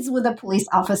 pleads with a police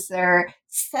officer,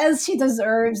 says she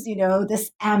deserves,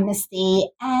 this amnesty,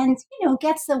 and,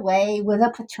 gets away with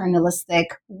a paternalistic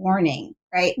warning,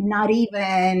 right? Not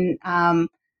even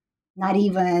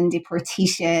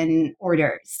deportation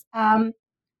orders.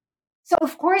 So,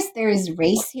 of course, there is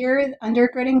race here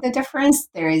undergirding the difference.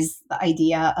 There is the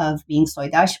idea of being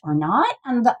Soydash or not.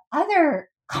 And the other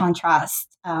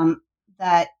contrast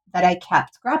that I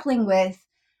kept grappling with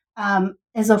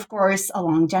is, of course,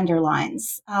 along gender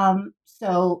lines.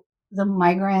 So the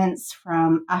migrants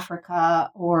from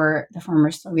Africa or the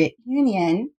former Soviet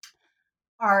Union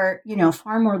are,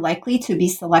 far more likely to be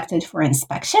selected for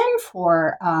inspection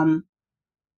for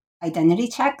identity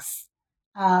checks,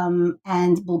 and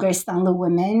Bulgaristanli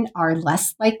women are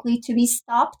less likely to be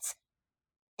stopped.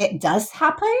 It does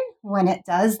happen. When it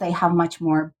does, they have much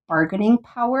more bargaining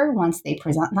power once they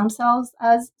present themselves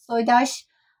as Soydash.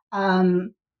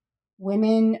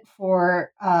 Women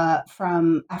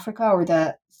from Africa or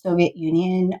the Soviet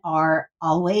Union are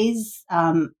always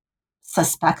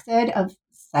suspected of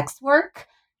sex work,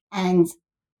 and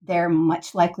they're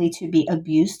much likely to be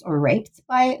abused or raped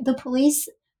by the police,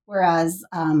 whereas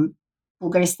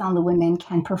Bulgaristanli women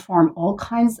can perform all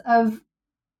kinds of,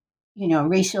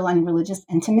 racial and religious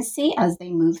intimacy as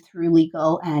they move through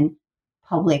legal and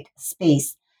public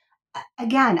space.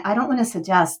 Again, I don't want to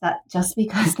suggest that just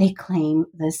because they claim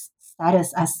this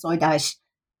status as Soydash,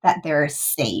 that they're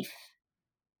safe.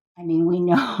 I mean, we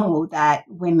know that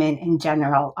women in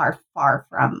general are far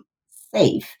from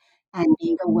safe, and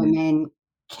being a woman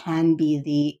can be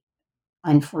the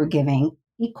unforgiving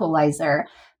equalizer.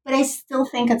 But I still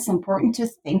think it's important to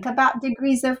think about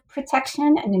degrees of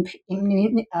protection and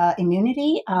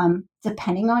immunity,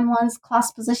 depending on one's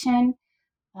class position,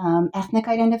 ethnic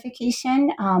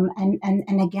identification,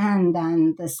 and again,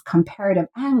 then this comparative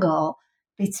angle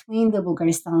between the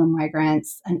Bulgaristanli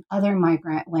migrants and other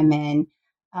migrant women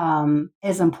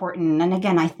is important. And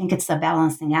again, I think it's a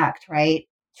balancing act, right?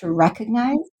 To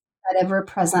recognize that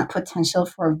ever-present potential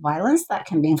for violence that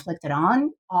can be inflicted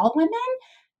on all women,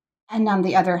 and on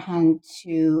the other hand,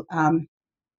 to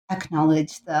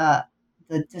acknowledge the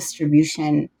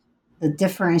distribution, the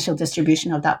differential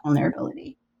distribution of that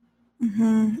vulnerability.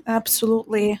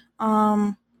 Absolutely.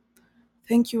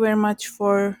 Thank you very much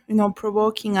for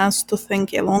provoking us to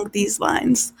think along these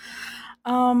lines.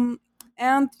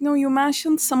 And you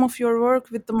mentioned some of your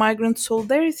work with the Migrant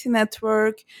Solidarity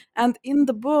Network, and in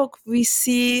the book we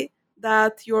see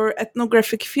that your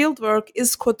ethnographic fieldwork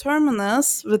is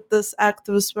coterminous with this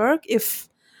activist work. If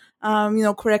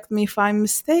correct me if I'm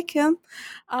mistaken.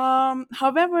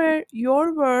 However,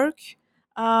 your work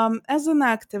as an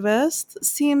activist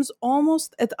seems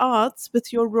almost at odds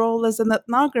with your role as an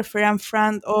ethnographer and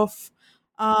friend of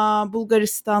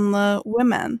Bulgaristanli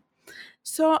women.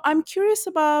 So I'm curious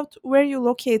about where you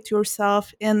locate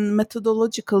yourself in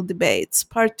methodological debates,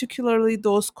 particularly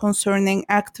those concerning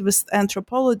activist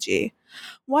anthropology.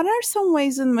 What are some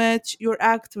ways in which your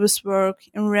activist work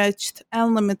enriched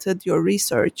and limited your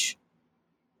research?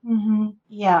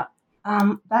 Yeah,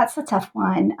 that's a tough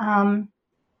one.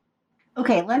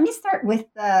 Okay, let me start with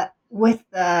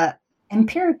the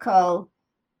empirical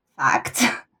fact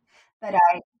that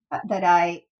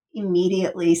I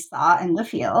immediately saw in the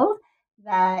field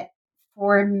that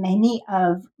for many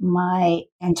of my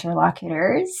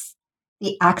interlocutors,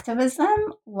 the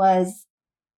activism was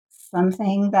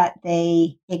something that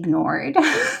they ignored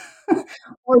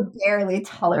or barely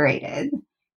tolerated.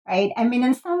 Right. I mean,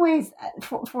 in some ways,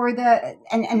 for the,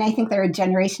 and I think there are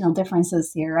generational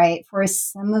differences here, right? For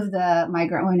some of the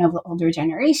migrant women of the older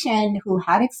generation who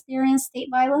had experienced state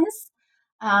violence,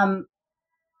 um,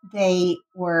 they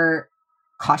were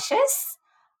cautious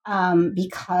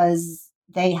because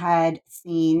they had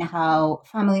seen how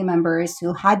family members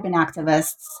who had been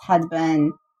activists had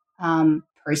been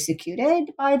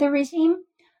persecuted by the regime.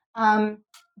 Um,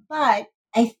 but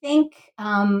I think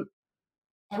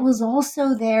it was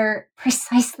also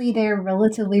precisely their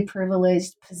relatively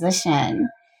privileged position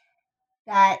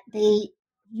that they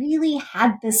really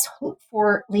had this hope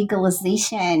for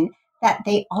legalization, that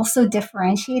they also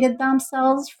differentiated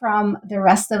themselves from the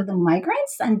rest of the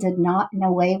migrants and did not, in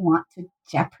a way, want to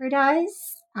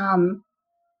jeopardize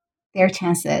their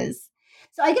chances.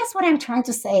 So I guess what I'm trying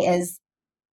to say is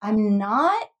I'm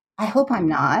not, I hope I'm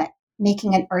not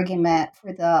making an argument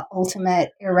for the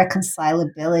ultimate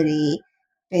irreconcilability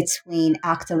between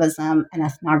activism and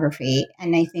ethnography.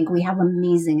 And I think we have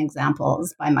amazing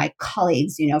examples by my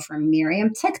colleagues, from Miriam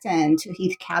Tickton to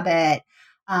Heath Cabot,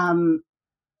 um,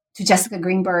 to Jessica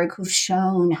Greenberg, who've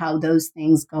shown how those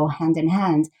things go hand in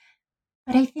hand.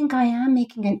 But I think I am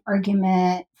making an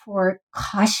argument for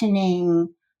cautioning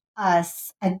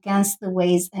us against the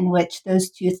ways in which those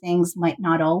two things might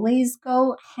not always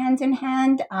go hand in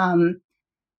hand.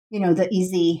 The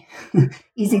easy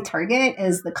easy target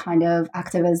is the kind of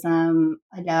activism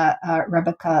that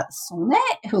Rebecca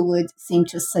Solnit, who would seem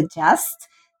to suggest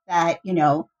that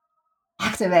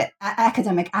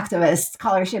academic activist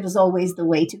scholarship is always the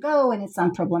way to go, and it's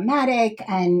unproblematic,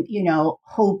 and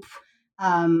hope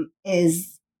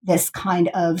is this kind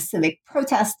of civic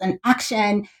protest and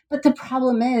action. But the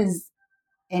problem is,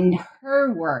 in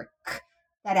her work,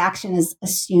 that action is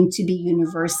assumed to be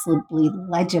universally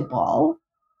legible,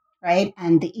 right?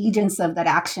 And the agents of that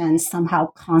action somehow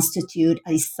constitute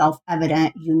a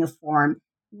self-evident, uniform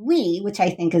we, which I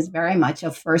think is very much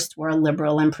a first world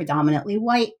liberal and predominantly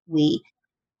white we.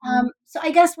 So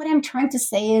I guess what I'm trying to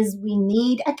say is we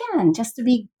need, again, just to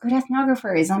be good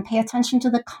ethnographers and pay attention to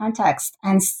the context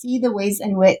and see the ways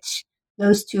in which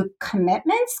those two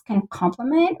commitments can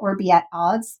complement or be at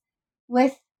odds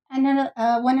with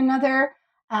one another.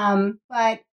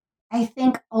 But I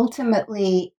think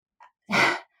ultimately,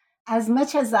 as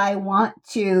much as I want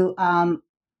to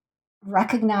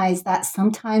recognize that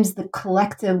sometimes the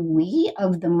collective we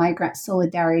of the migrant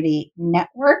solidarity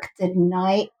network did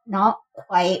not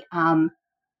quite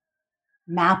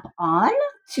map on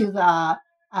to the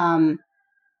um,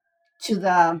 to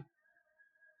the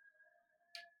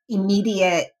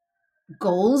immediate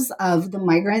goals of the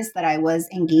migrants that I was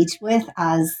engaged with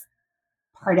as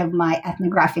part of my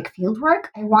ethnographic fieldwork.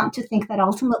 I want to think that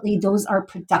ultimately those are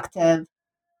productive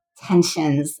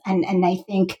tensions, and I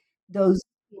think those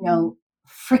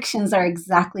frictions are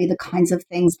exactly the kinds of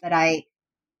things that I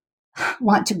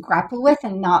want to grapple with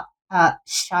and not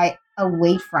shy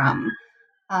away from.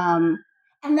 Um,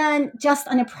 and then, just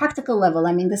on a practical level,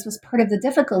 I mean, this was part of the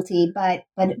difficulty, but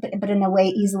in a way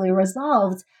easily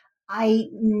resolved. I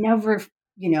never,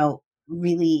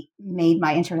 really made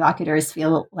my interlocutors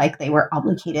feel like they were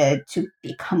obligated to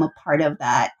become a part of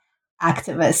that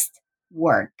activist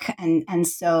work, and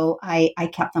so I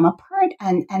kept them apart,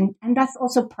 and that's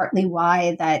also partly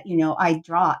why that I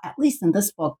draw, at least in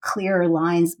this book, clear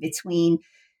lines between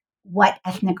what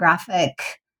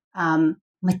ethnographic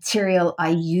material I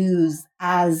use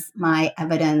as my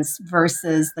evidence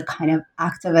versus the kind of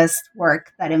activist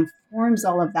work that informs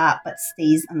all of that but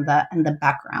stays in the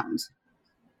background.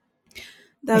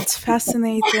 That's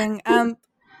fascinating. And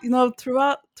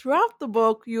throughout the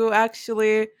book, you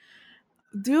actually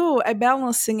do a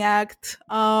balancing act,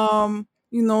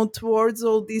 towards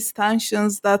all these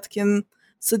tensions that can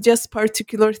suggest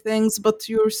particular things, but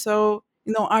you're so,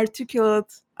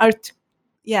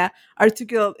 yeah,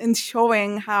 articulate in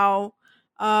showing how,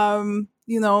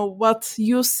 what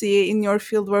you see in your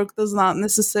fieldwork does not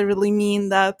necessarily mean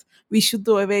that we should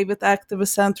do away with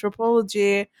activist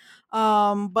anthropology.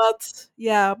 But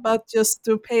just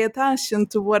to pay attention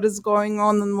to what is going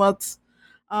on and what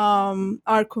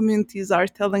our communities are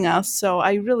telling us. So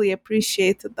I really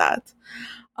appreciated that.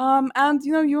 And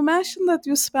you mentioned that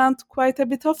you spent quite a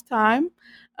bit of time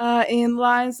in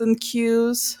lines and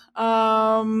queues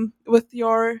with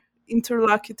your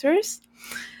interlocutors.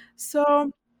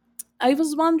 So I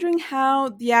was wondering how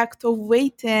the act of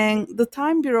waiting, the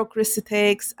time bureaucracy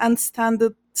takes, and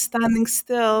standing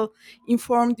still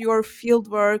informed your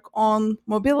fieldwork on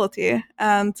mobility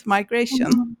and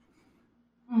migration. Mhm.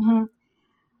 Mhm.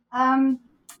 Um,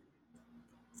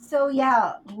 so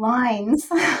yeah, lines.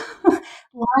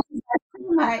 Lines are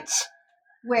pretty much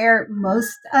where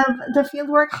most of the field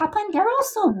work happened. They're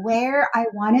also where I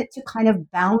wanted to kind of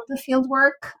bound the field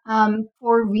work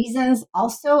for reasons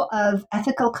also of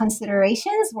ethical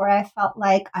considerations, where I felt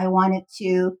like I wanted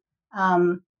to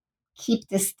um, keep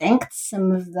distinct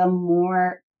some of the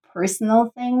more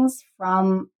personal things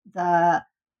from the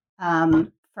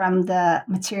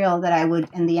material that I would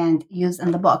in the end use in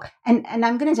the book. And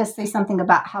I'm going to just say something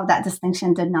about how that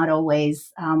distinction did not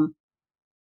always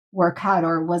work out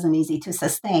or wasn't easy to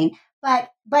sustain. But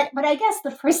I guess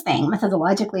the first thing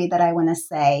methodologically that I want to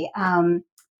say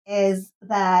is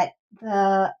that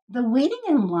the waiting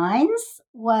in lines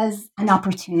was an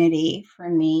opportunity for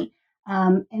me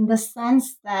in the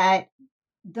sense that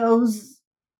those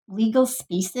legal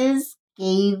spaces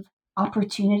gave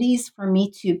opportunities for me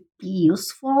to be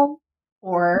useful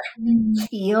or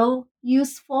feel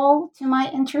useful to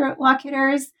my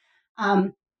interlocutors.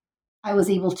 Um, I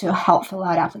was able to help fill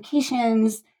out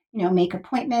applications, make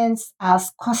appointments,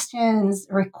 ask questions,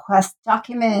 request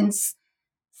documents,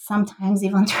 sometimes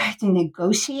even try to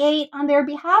negotiate on their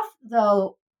behalf,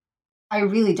 though I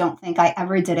really don't think I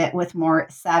ever did it with more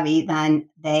savvy than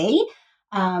they.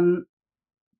 Um,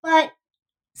 but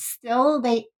still,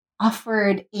 they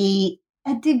offered a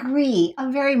degree,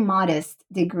 a very modest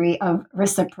degree of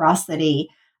reciprocity.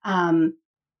 Um,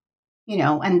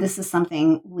 and this is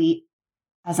something we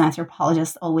as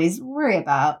anthropologists always worry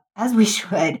about, as we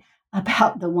should,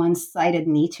 about the one-sided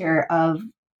nature of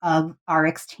our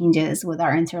exchanges with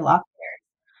our interlocutors.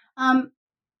 Um,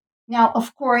 Now,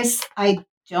 of course,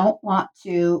 don't want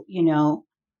to,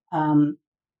 um,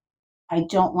 I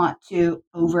don't want to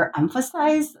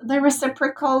overemphasize the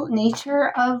reciprocal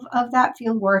nature of that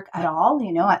field work at all.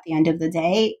 At the end of the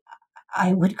day,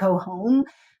 I would go home,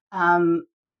 um,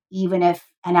 even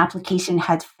if an application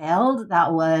had failed.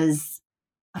 That was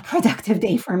a productive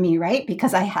day for me, right?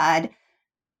 Because I had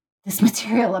this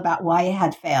material about why it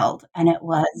had failed. And it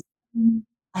was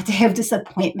a day of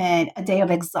disappointment, a day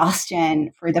of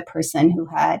exhaustion for the person who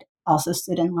had also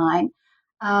stood in line.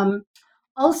 Um,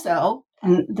 Also,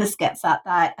 and this gets at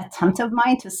that attempt of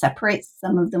mine to separate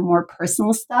some of the more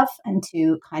personal stuff and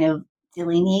to kind of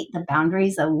delineate the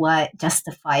boundaries of what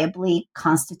justifiably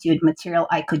constitute material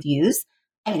I could use.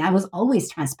 I mean, I was always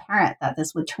transparent that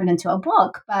this would turn into a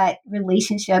book, but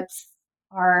relationships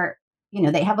are,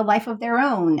 they have a life of their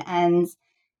own, and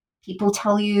people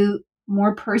tell you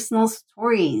more personal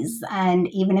stories. And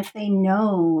even if they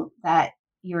know that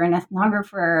you're an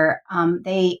ethnographer,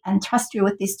 they entrust you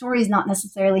with these stories, not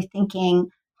necessarily thinking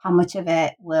how much of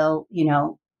it will,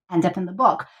 end up in the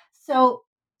book. So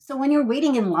when you're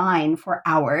waiting in line for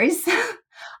hours,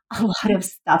 a lot of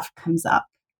stuff comes up,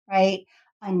 right?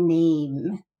 A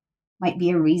name might be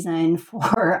a reason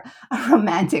for a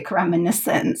romantic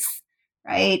reminiscence,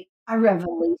 right? A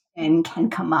revelation can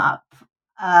come up,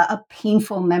 a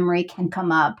painful memory can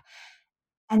come up.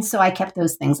 And so I kept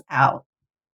those things out,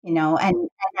 and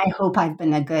I hope I've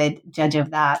been a good judge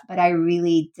of that. But I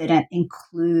really didn't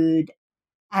include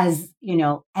as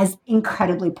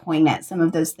incredibly poignant some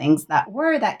of those things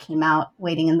that came out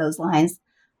waiting in those lines.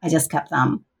 I just kept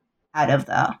them out of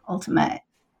the ultimate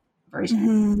version.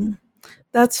 Mhm.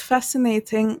 That's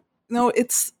fascinating. No,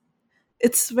 it's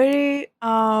very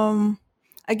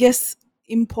I guess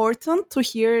important to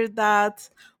hear that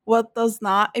what does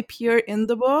not appear in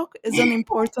the book is an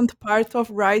important part of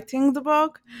writing the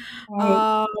book. Right.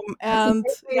 That's a And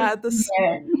great way of yeah, putting this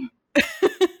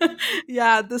it.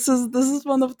 yeah, this is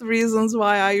one of the reasons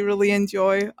why I really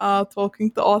enjoy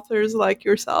talking to authors like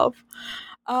yourself.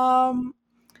 Um,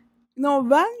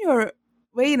 when you're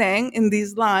waiting in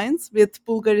these lines with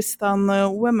Bulgaristan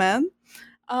women,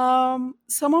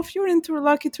 some of your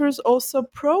interlocutors also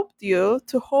probed you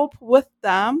to hope with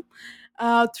them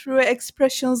through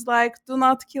expressions like "Do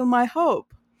not kill my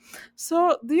hope."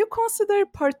 So, do you consider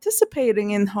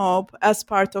participating in hope as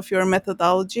part of your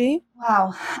methodology?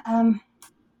 Wow.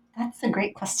 That's a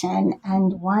great question,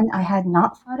 and one I had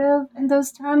not thought of in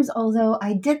those terms, although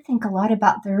I did think a lot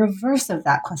about the reverse of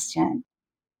that question,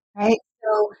 right?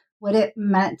 So, what it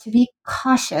meant to be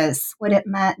cautious, what it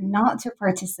meant not to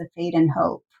participate in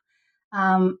hope,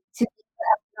 to be the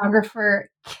ethnographer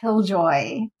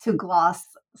killjoy, to gloss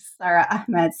Sarah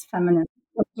Ahmed's feminist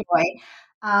killjoy.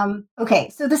 Okay,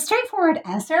 so the straightforward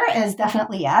answer is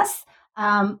definitely yes.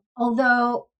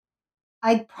 Although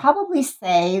I'd probably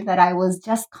say that I was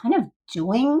just kind of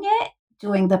doing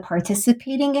the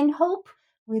participating in hope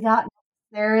without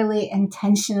necessarily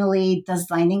intentionally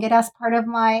designing it as part of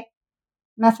my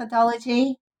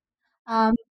methodology.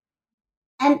 Um,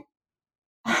 and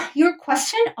your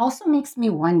question also makes me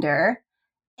wonder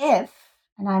if,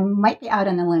 and I might be out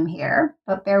on a limb here,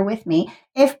 but bear with me,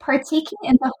 if partaking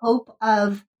in the hope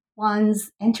of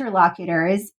one's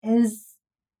interlocutors is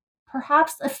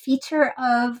perhaps a feature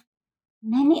of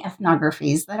many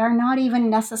ethnographies that are not even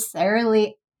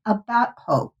necessarily about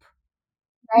hope,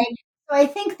 right? So I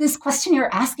think this question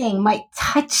you're asking might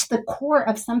touch the core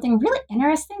of something really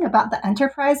interesting about the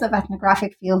enterprise of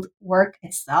ethnographic field work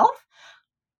itself,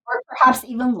 or perhaps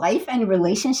even life and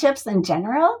relationships in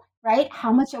general, right?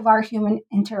 How much of our human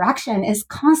interaction is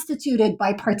constituted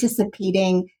by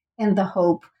participating in the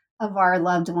hope of our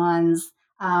loved ones,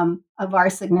 of our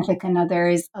significant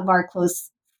others, of our close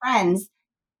friends,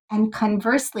 and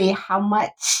conversely, how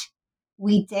much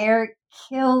we dare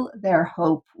kill their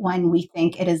hope when we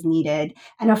think it is needed.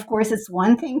 And of course, it's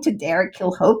one thing to dare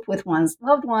kill hope with one's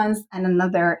loved ones and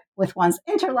another with one's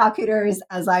interlocutors,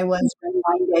 as I was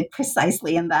reminded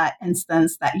precisely in that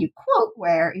instance that you quote,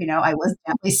 where, I was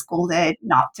gently scolded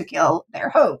not to kill their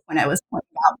hope when I was pointing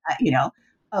out that,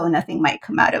 oh, nothing might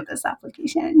come out of this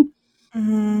application.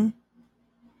 Hmm.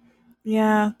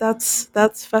 Yeah, that's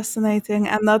fascinating,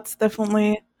 and that's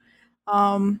definitely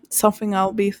something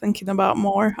I'll be thinking about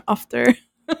more after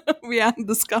we end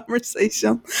this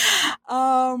conversation.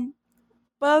 Um,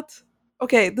 but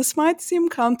okay, this might seem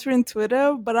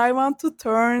counterintuitive, but I want to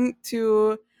turn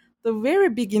to the very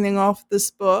beginning of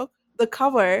this book, the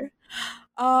cover.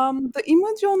 The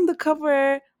image on the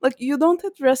cover, like you don't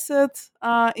address it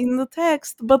in the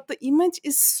text, but the image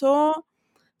is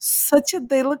such a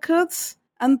delicate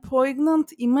and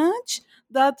poignant image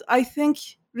that I think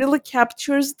really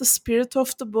captures the spirit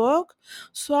of the book.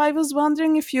 So I was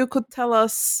wondering if you could tell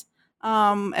us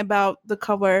about the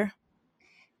cover.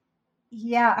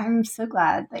 Yeah, I'm so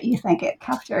glad that you think it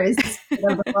captures the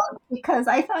spirit of the book because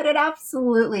I thought it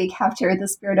absolutely captured the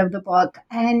spirit of the book.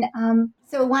 And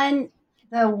so when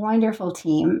the wonderful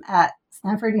team at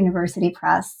Stanford University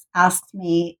Press asked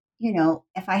me,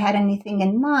 if I had anything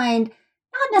in mind,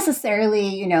 not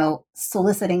necessarily,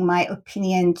 soliciting my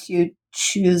opinion to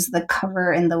choose the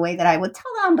cover in the way that I would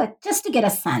tell them, but just to get a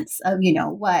sense of,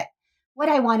 what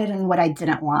I wanted and what I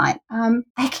didn't want.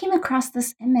 I came across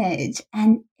this image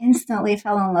and instantly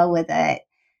fell in love with it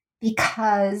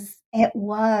because it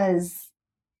was,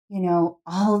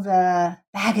 all the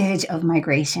baggage of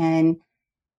migration,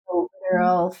 the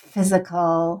literal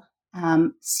physical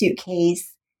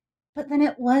suitcase, but then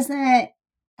it wasn't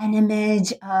an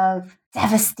image of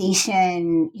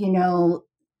devastation,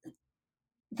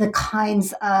 the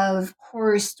kinds of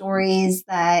horror stories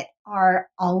that are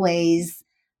always,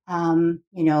 told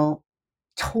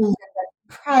in the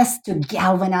press to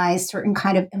galvanize certain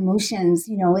kind of emotions.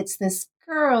 It's this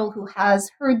girl who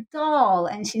has her doll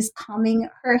and she's combing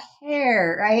her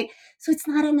hair, right? So it's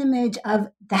not an image of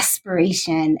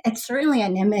desperation. It's certainly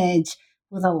an image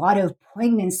with a lot of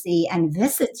poignancy and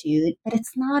vicissitude, but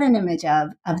it's not an image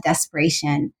of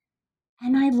desperation.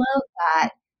 And I love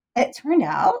that. It turned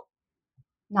out,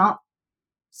 not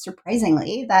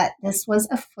surprisingly, that this was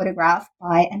a photograph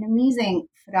by an amazing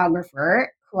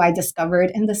photographer who I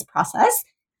discovered in this process,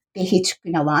 Behi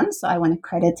Chukwinalan. So I want to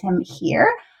credit him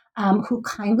here, who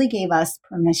kindly gave us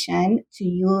permission to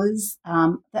use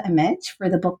the image for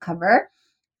the book cover.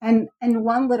 And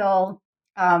one little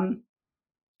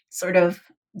sort of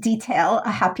detail,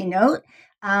 a happy note.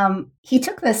 He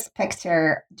took this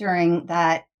picture during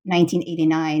that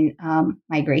 1989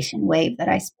 migration wave that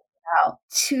I spoke about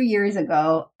 2 years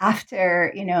ago.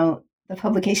 After the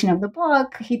publication of the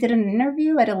book, he did an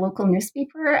interview at a local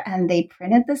newspaper, and they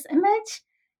printed this image.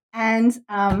 And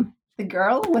the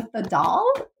girl with the doll,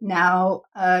 now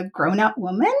a grown-up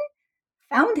woman,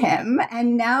 found him,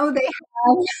 and now they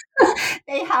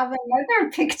have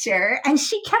another picture, and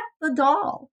she kept the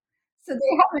doll. So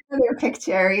they have another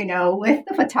picture, with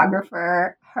the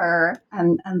photographer, her,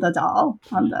 and the doll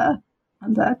on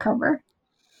the cover.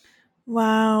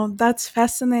 Wow, that's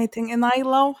fascinating. And I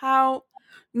love how,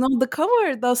 the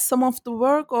cover does some of the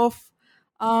work of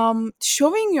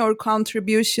showing your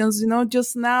contributions.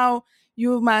 Just now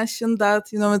you mentioned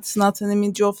that, it's not an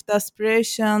image of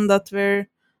desperation that we're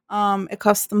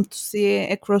accustomed to see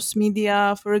across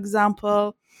media, for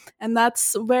example. And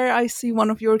that's where I see one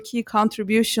of your key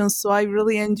contributions. So I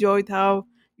really enjoyed how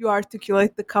you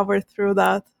articulate the cover through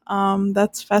that.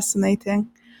 That's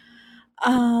fascinating.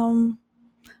 Um,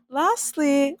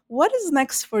 Lastly, what is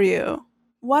next for you?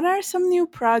 what are some new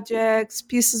projects,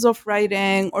 pieces of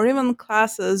writing, or even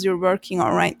classes you're working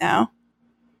on right now?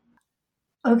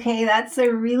 Okay, that's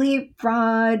a really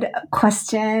broad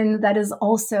question that is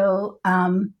also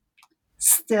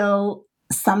still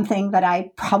something that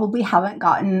I probably haven't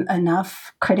gotten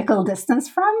enough critical distance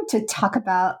from to talk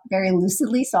about very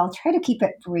lucidly. So I'll try to keep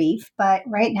it brief. But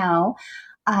right now,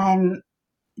 I'm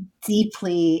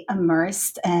deeply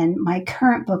immersed in my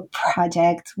current book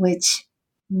project, which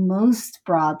most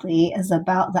broadly is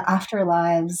about the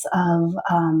afterlives of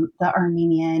the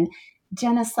Armenian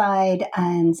genocide.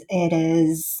 And it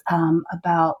is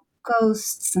about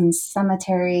ghosts and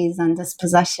cemeteries and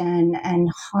dispossession and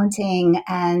haunting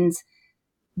and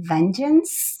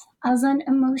vengeance as an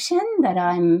emotion that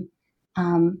I'm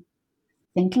um,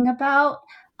 thinking about.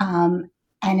 And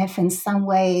if in some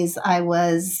ways I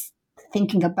was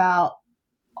thinking about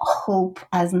hope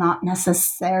as not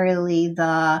necessarily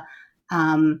as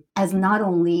not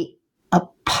only a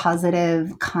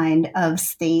positive kind of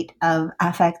state of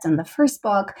affect in the first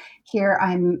book, here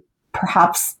I'm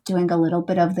perhaps doing a little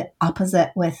bit of the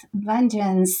opposite with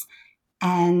vengeance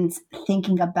and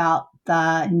thinking about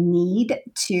the need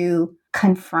to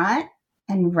confront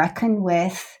and reckon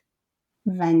with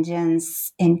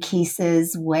vengeance in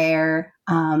cases where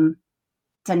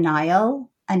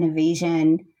denial and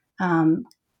evasion um,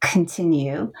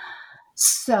 continue.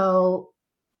 So,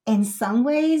 in some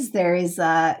ways, there is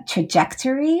a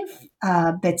trajectory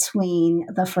between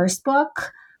the first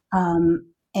book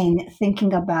in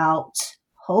thinking about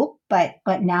hope, but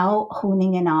now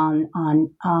honing in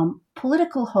on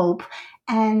political hope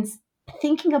and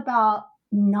thinking about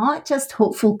not just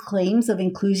hopeful claims of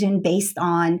inclusion based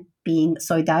on being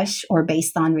Soydash or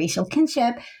based on racial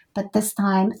kinship, but this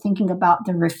time thinking about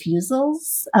the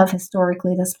refusals of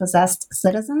historically dispossessed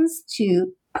citizens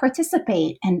to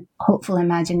participate in hopeful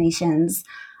imaginations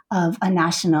of a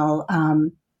national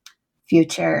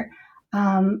future.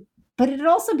 But it'd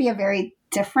also be a very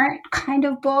different kind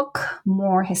of book,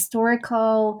 more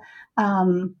historical,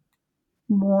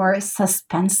 more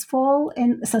suspenseful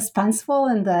in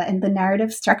the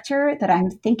narrative structure that I'm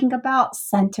thinking about,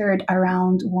 centered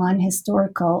around one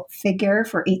historical figure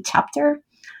for each chapter.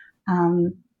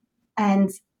 Um, and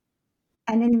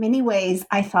and in many ways,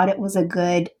 I thought it was a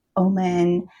good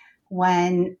omen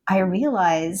when I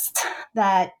realized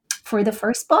that for the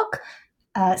first book,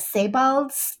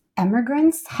 Sebald's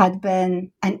Emigrants had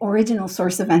been an original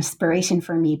source of inspiration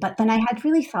for me. But then I had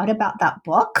really thought about that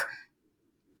book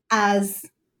as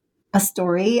a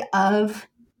story of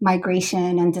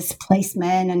migration and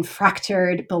displacement and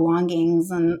fractured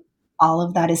belongings, and all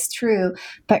of that is true.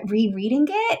 But rereading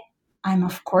it, I'm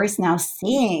of course now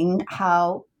seeing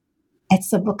how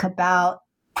it's a book about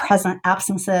present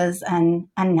absences and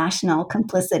national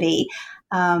complicity.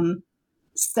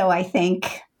 So I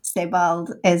think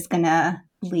Sebald is going to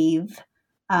leave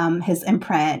his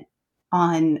imprint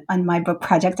on my book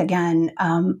project again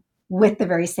with the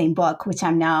very same book, which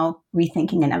I'm now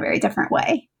rethinking in a very different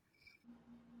way.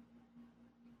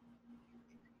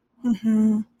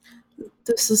 Mm-hmm.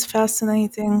 This is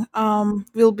fascinating.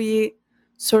 We'll be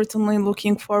certainly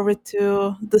looking forward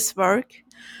to this work.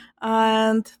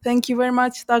 And thank you very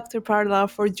much, Dr. Parla,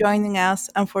 for joining us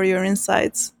and for your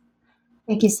insights.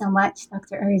 Thank you so much,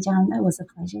 Dr. Arijan. That was a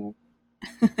pleasure.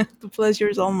 The pleasure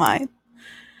is all mine.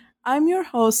 I'm your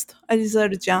host, Aliza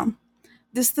Arjan.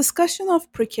 This discussion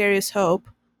of precarious hope,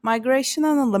 migration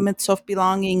and the limits of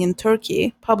belonging in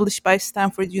Turkey, published by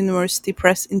Stanford University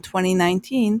Press in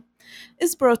 2019,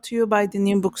 is brought to you by the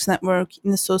New Books Network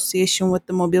in association with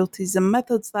the Mobilities and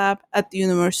Methods Lab at the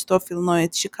University of Illinois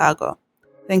at Chicago.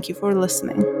 Thank you for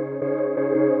listening.